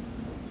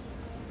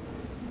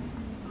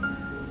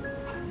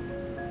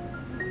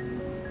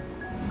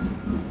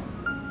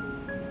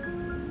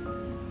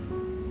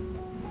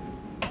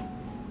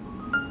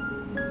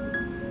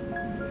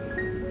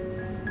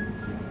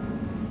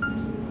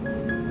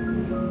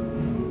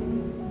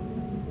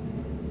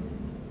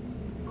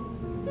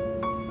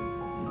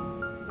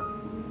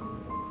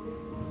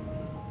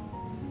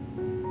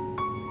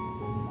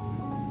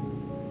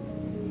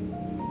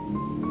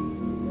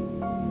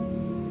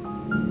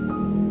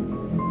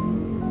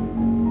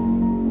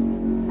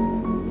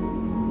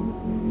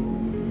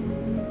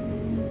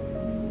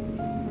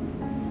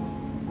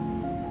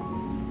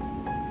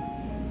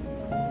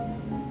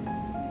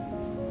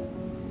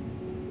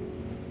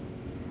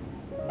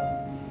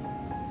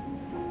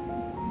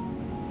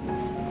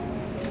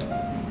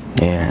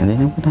 There, and then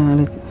I'm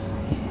gonna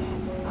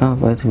have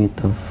a bit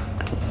of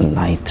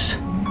lights.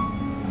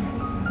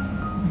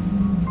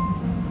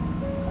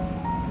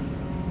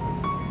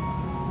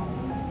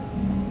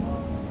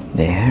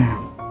 There.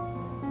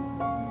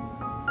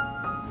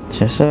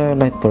 Just a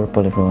light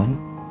purple,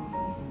 everyone.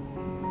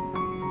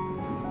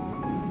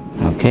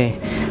 Okay,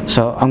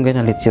 so I'm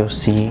gonna let you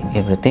see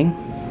everything.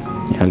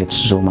 Yeah, let's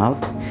zoom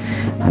out,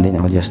 and then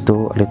I'll just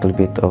do a little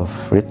bit of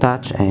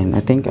retouch, and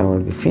I think I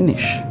will be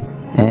finished.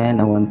 And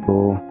I will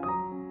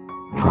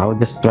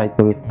just try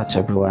to retouch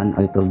everyone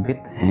a little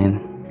bit, and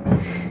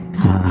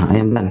I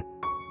am done.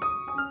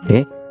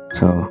 Okay,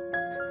 so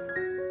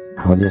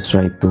I will just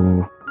try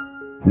to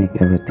make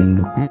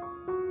everything look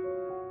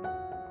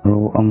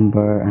raw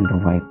umber and the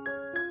white.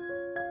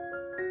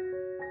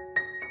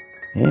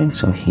 Okay,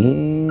 so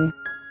here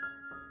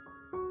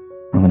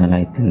I'm gonna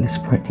lighten this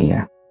part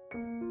here.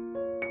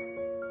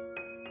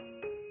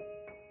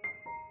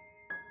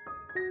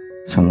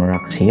 Some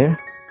rocks here.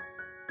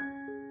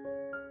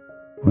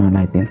 I'm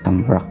gonna lighten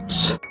some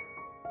rocks.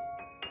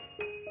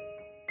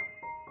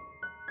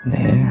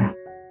 There.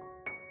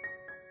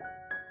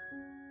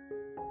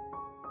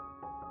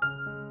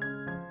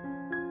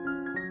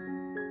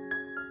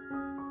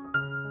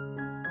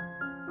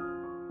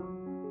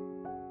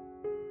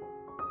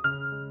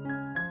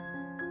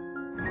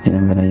 And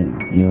I'm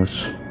gonna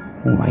use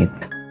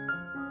white.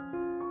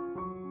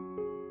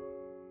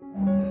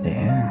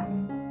 There.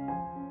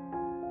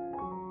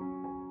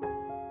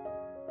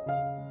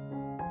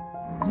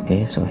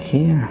 Okay, so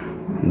here,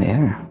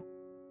 there,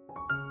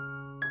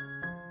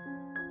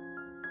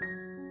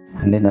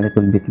 and then a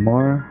little bit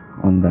more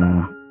on the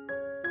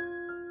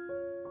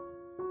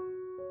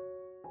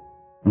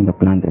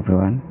plant,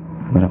 everyone.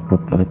 I'm gonna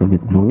put a little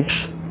bit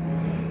bluish.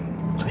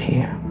 So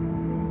here.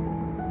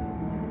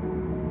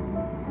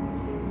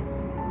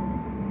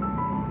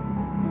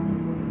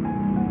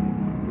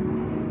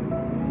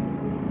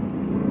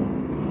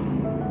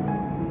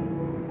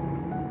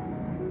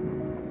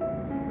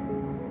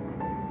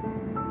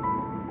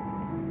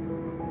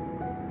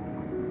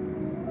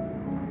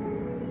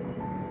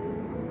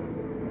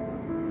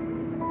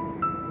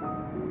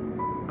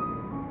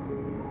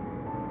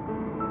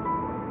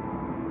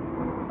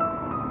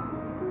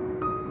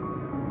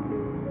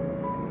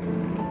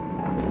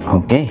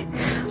 Okay,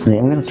 so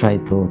I'm gonna try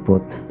to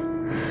put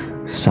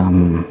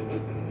some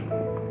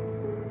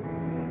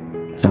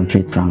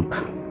tree trunk,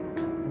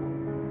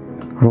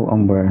 raw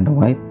umber and the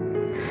white.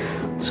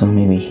 So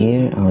maybe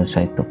here I will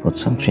try to put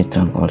some tree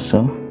trunk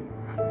also.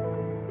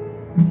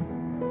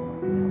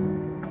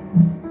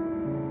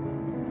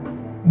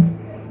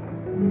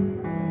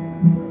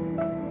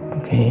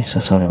 Okay,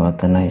 so sorry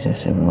about the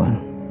noises, everyone.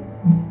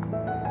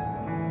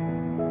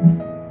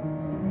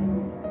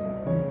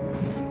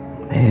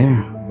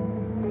 There,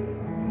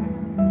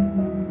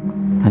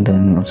 and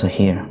then also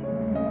here.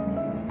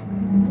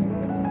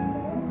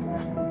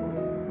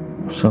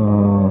 So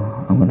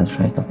I'm gonna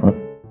try to put.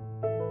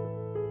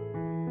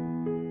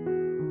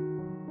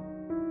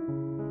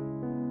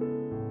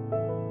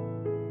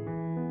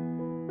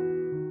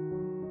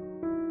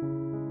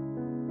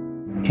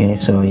 Okay,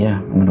 so yeah,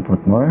 I'm gonna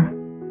put more.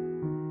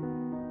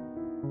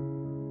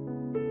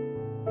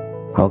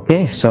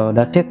 Okay, so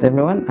that's it,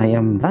 everyone. I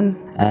am done,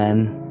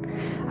 and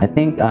I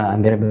think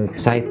I'm very, very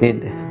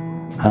excited,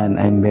 and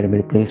I'm very,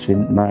 very pleased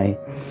with my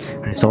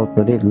result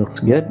today. It looks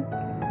good.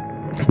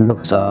 It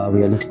looks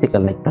realistic. I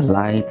like the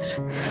lights.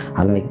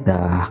 I like the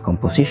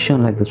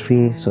composition, like the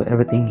tree. So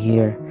everything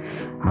here,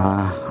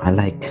 I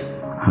like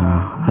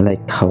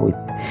how it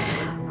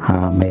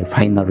my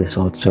final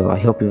result. So I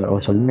hope you are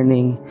also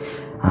learning.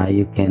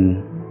 You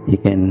can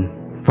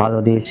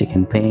follow this. You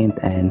can paint,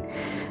 and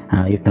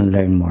you can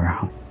learn more.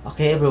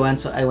 Okay, everyone,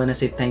 so I want to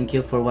say thank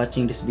you for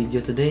watching this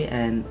video today,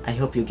 and I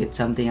hope you get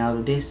something out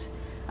of this.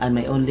 And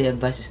my only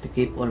advice is to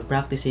keep on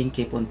practicing,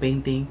 keep on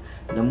painting.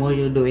 The more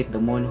you do it, the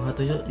more you know how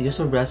to use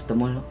your brush, the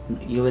more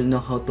you will know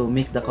how to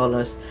mix the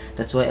colors.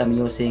 That's why I'm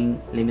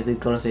using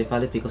limited colors in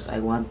palette, because I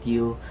want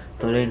you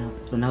to learn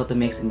how to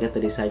mix and get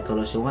the desired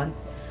colors you want.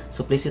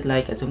 So please hit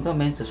like, add some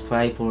comments,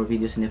 subscribe for more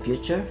videos in the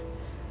future.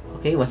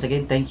 Okay, once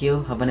again, thank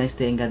you, have a nice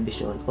day, and God bless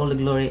you all. All the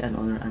glory and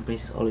honor and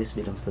praises always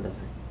belongs to the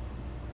Lord.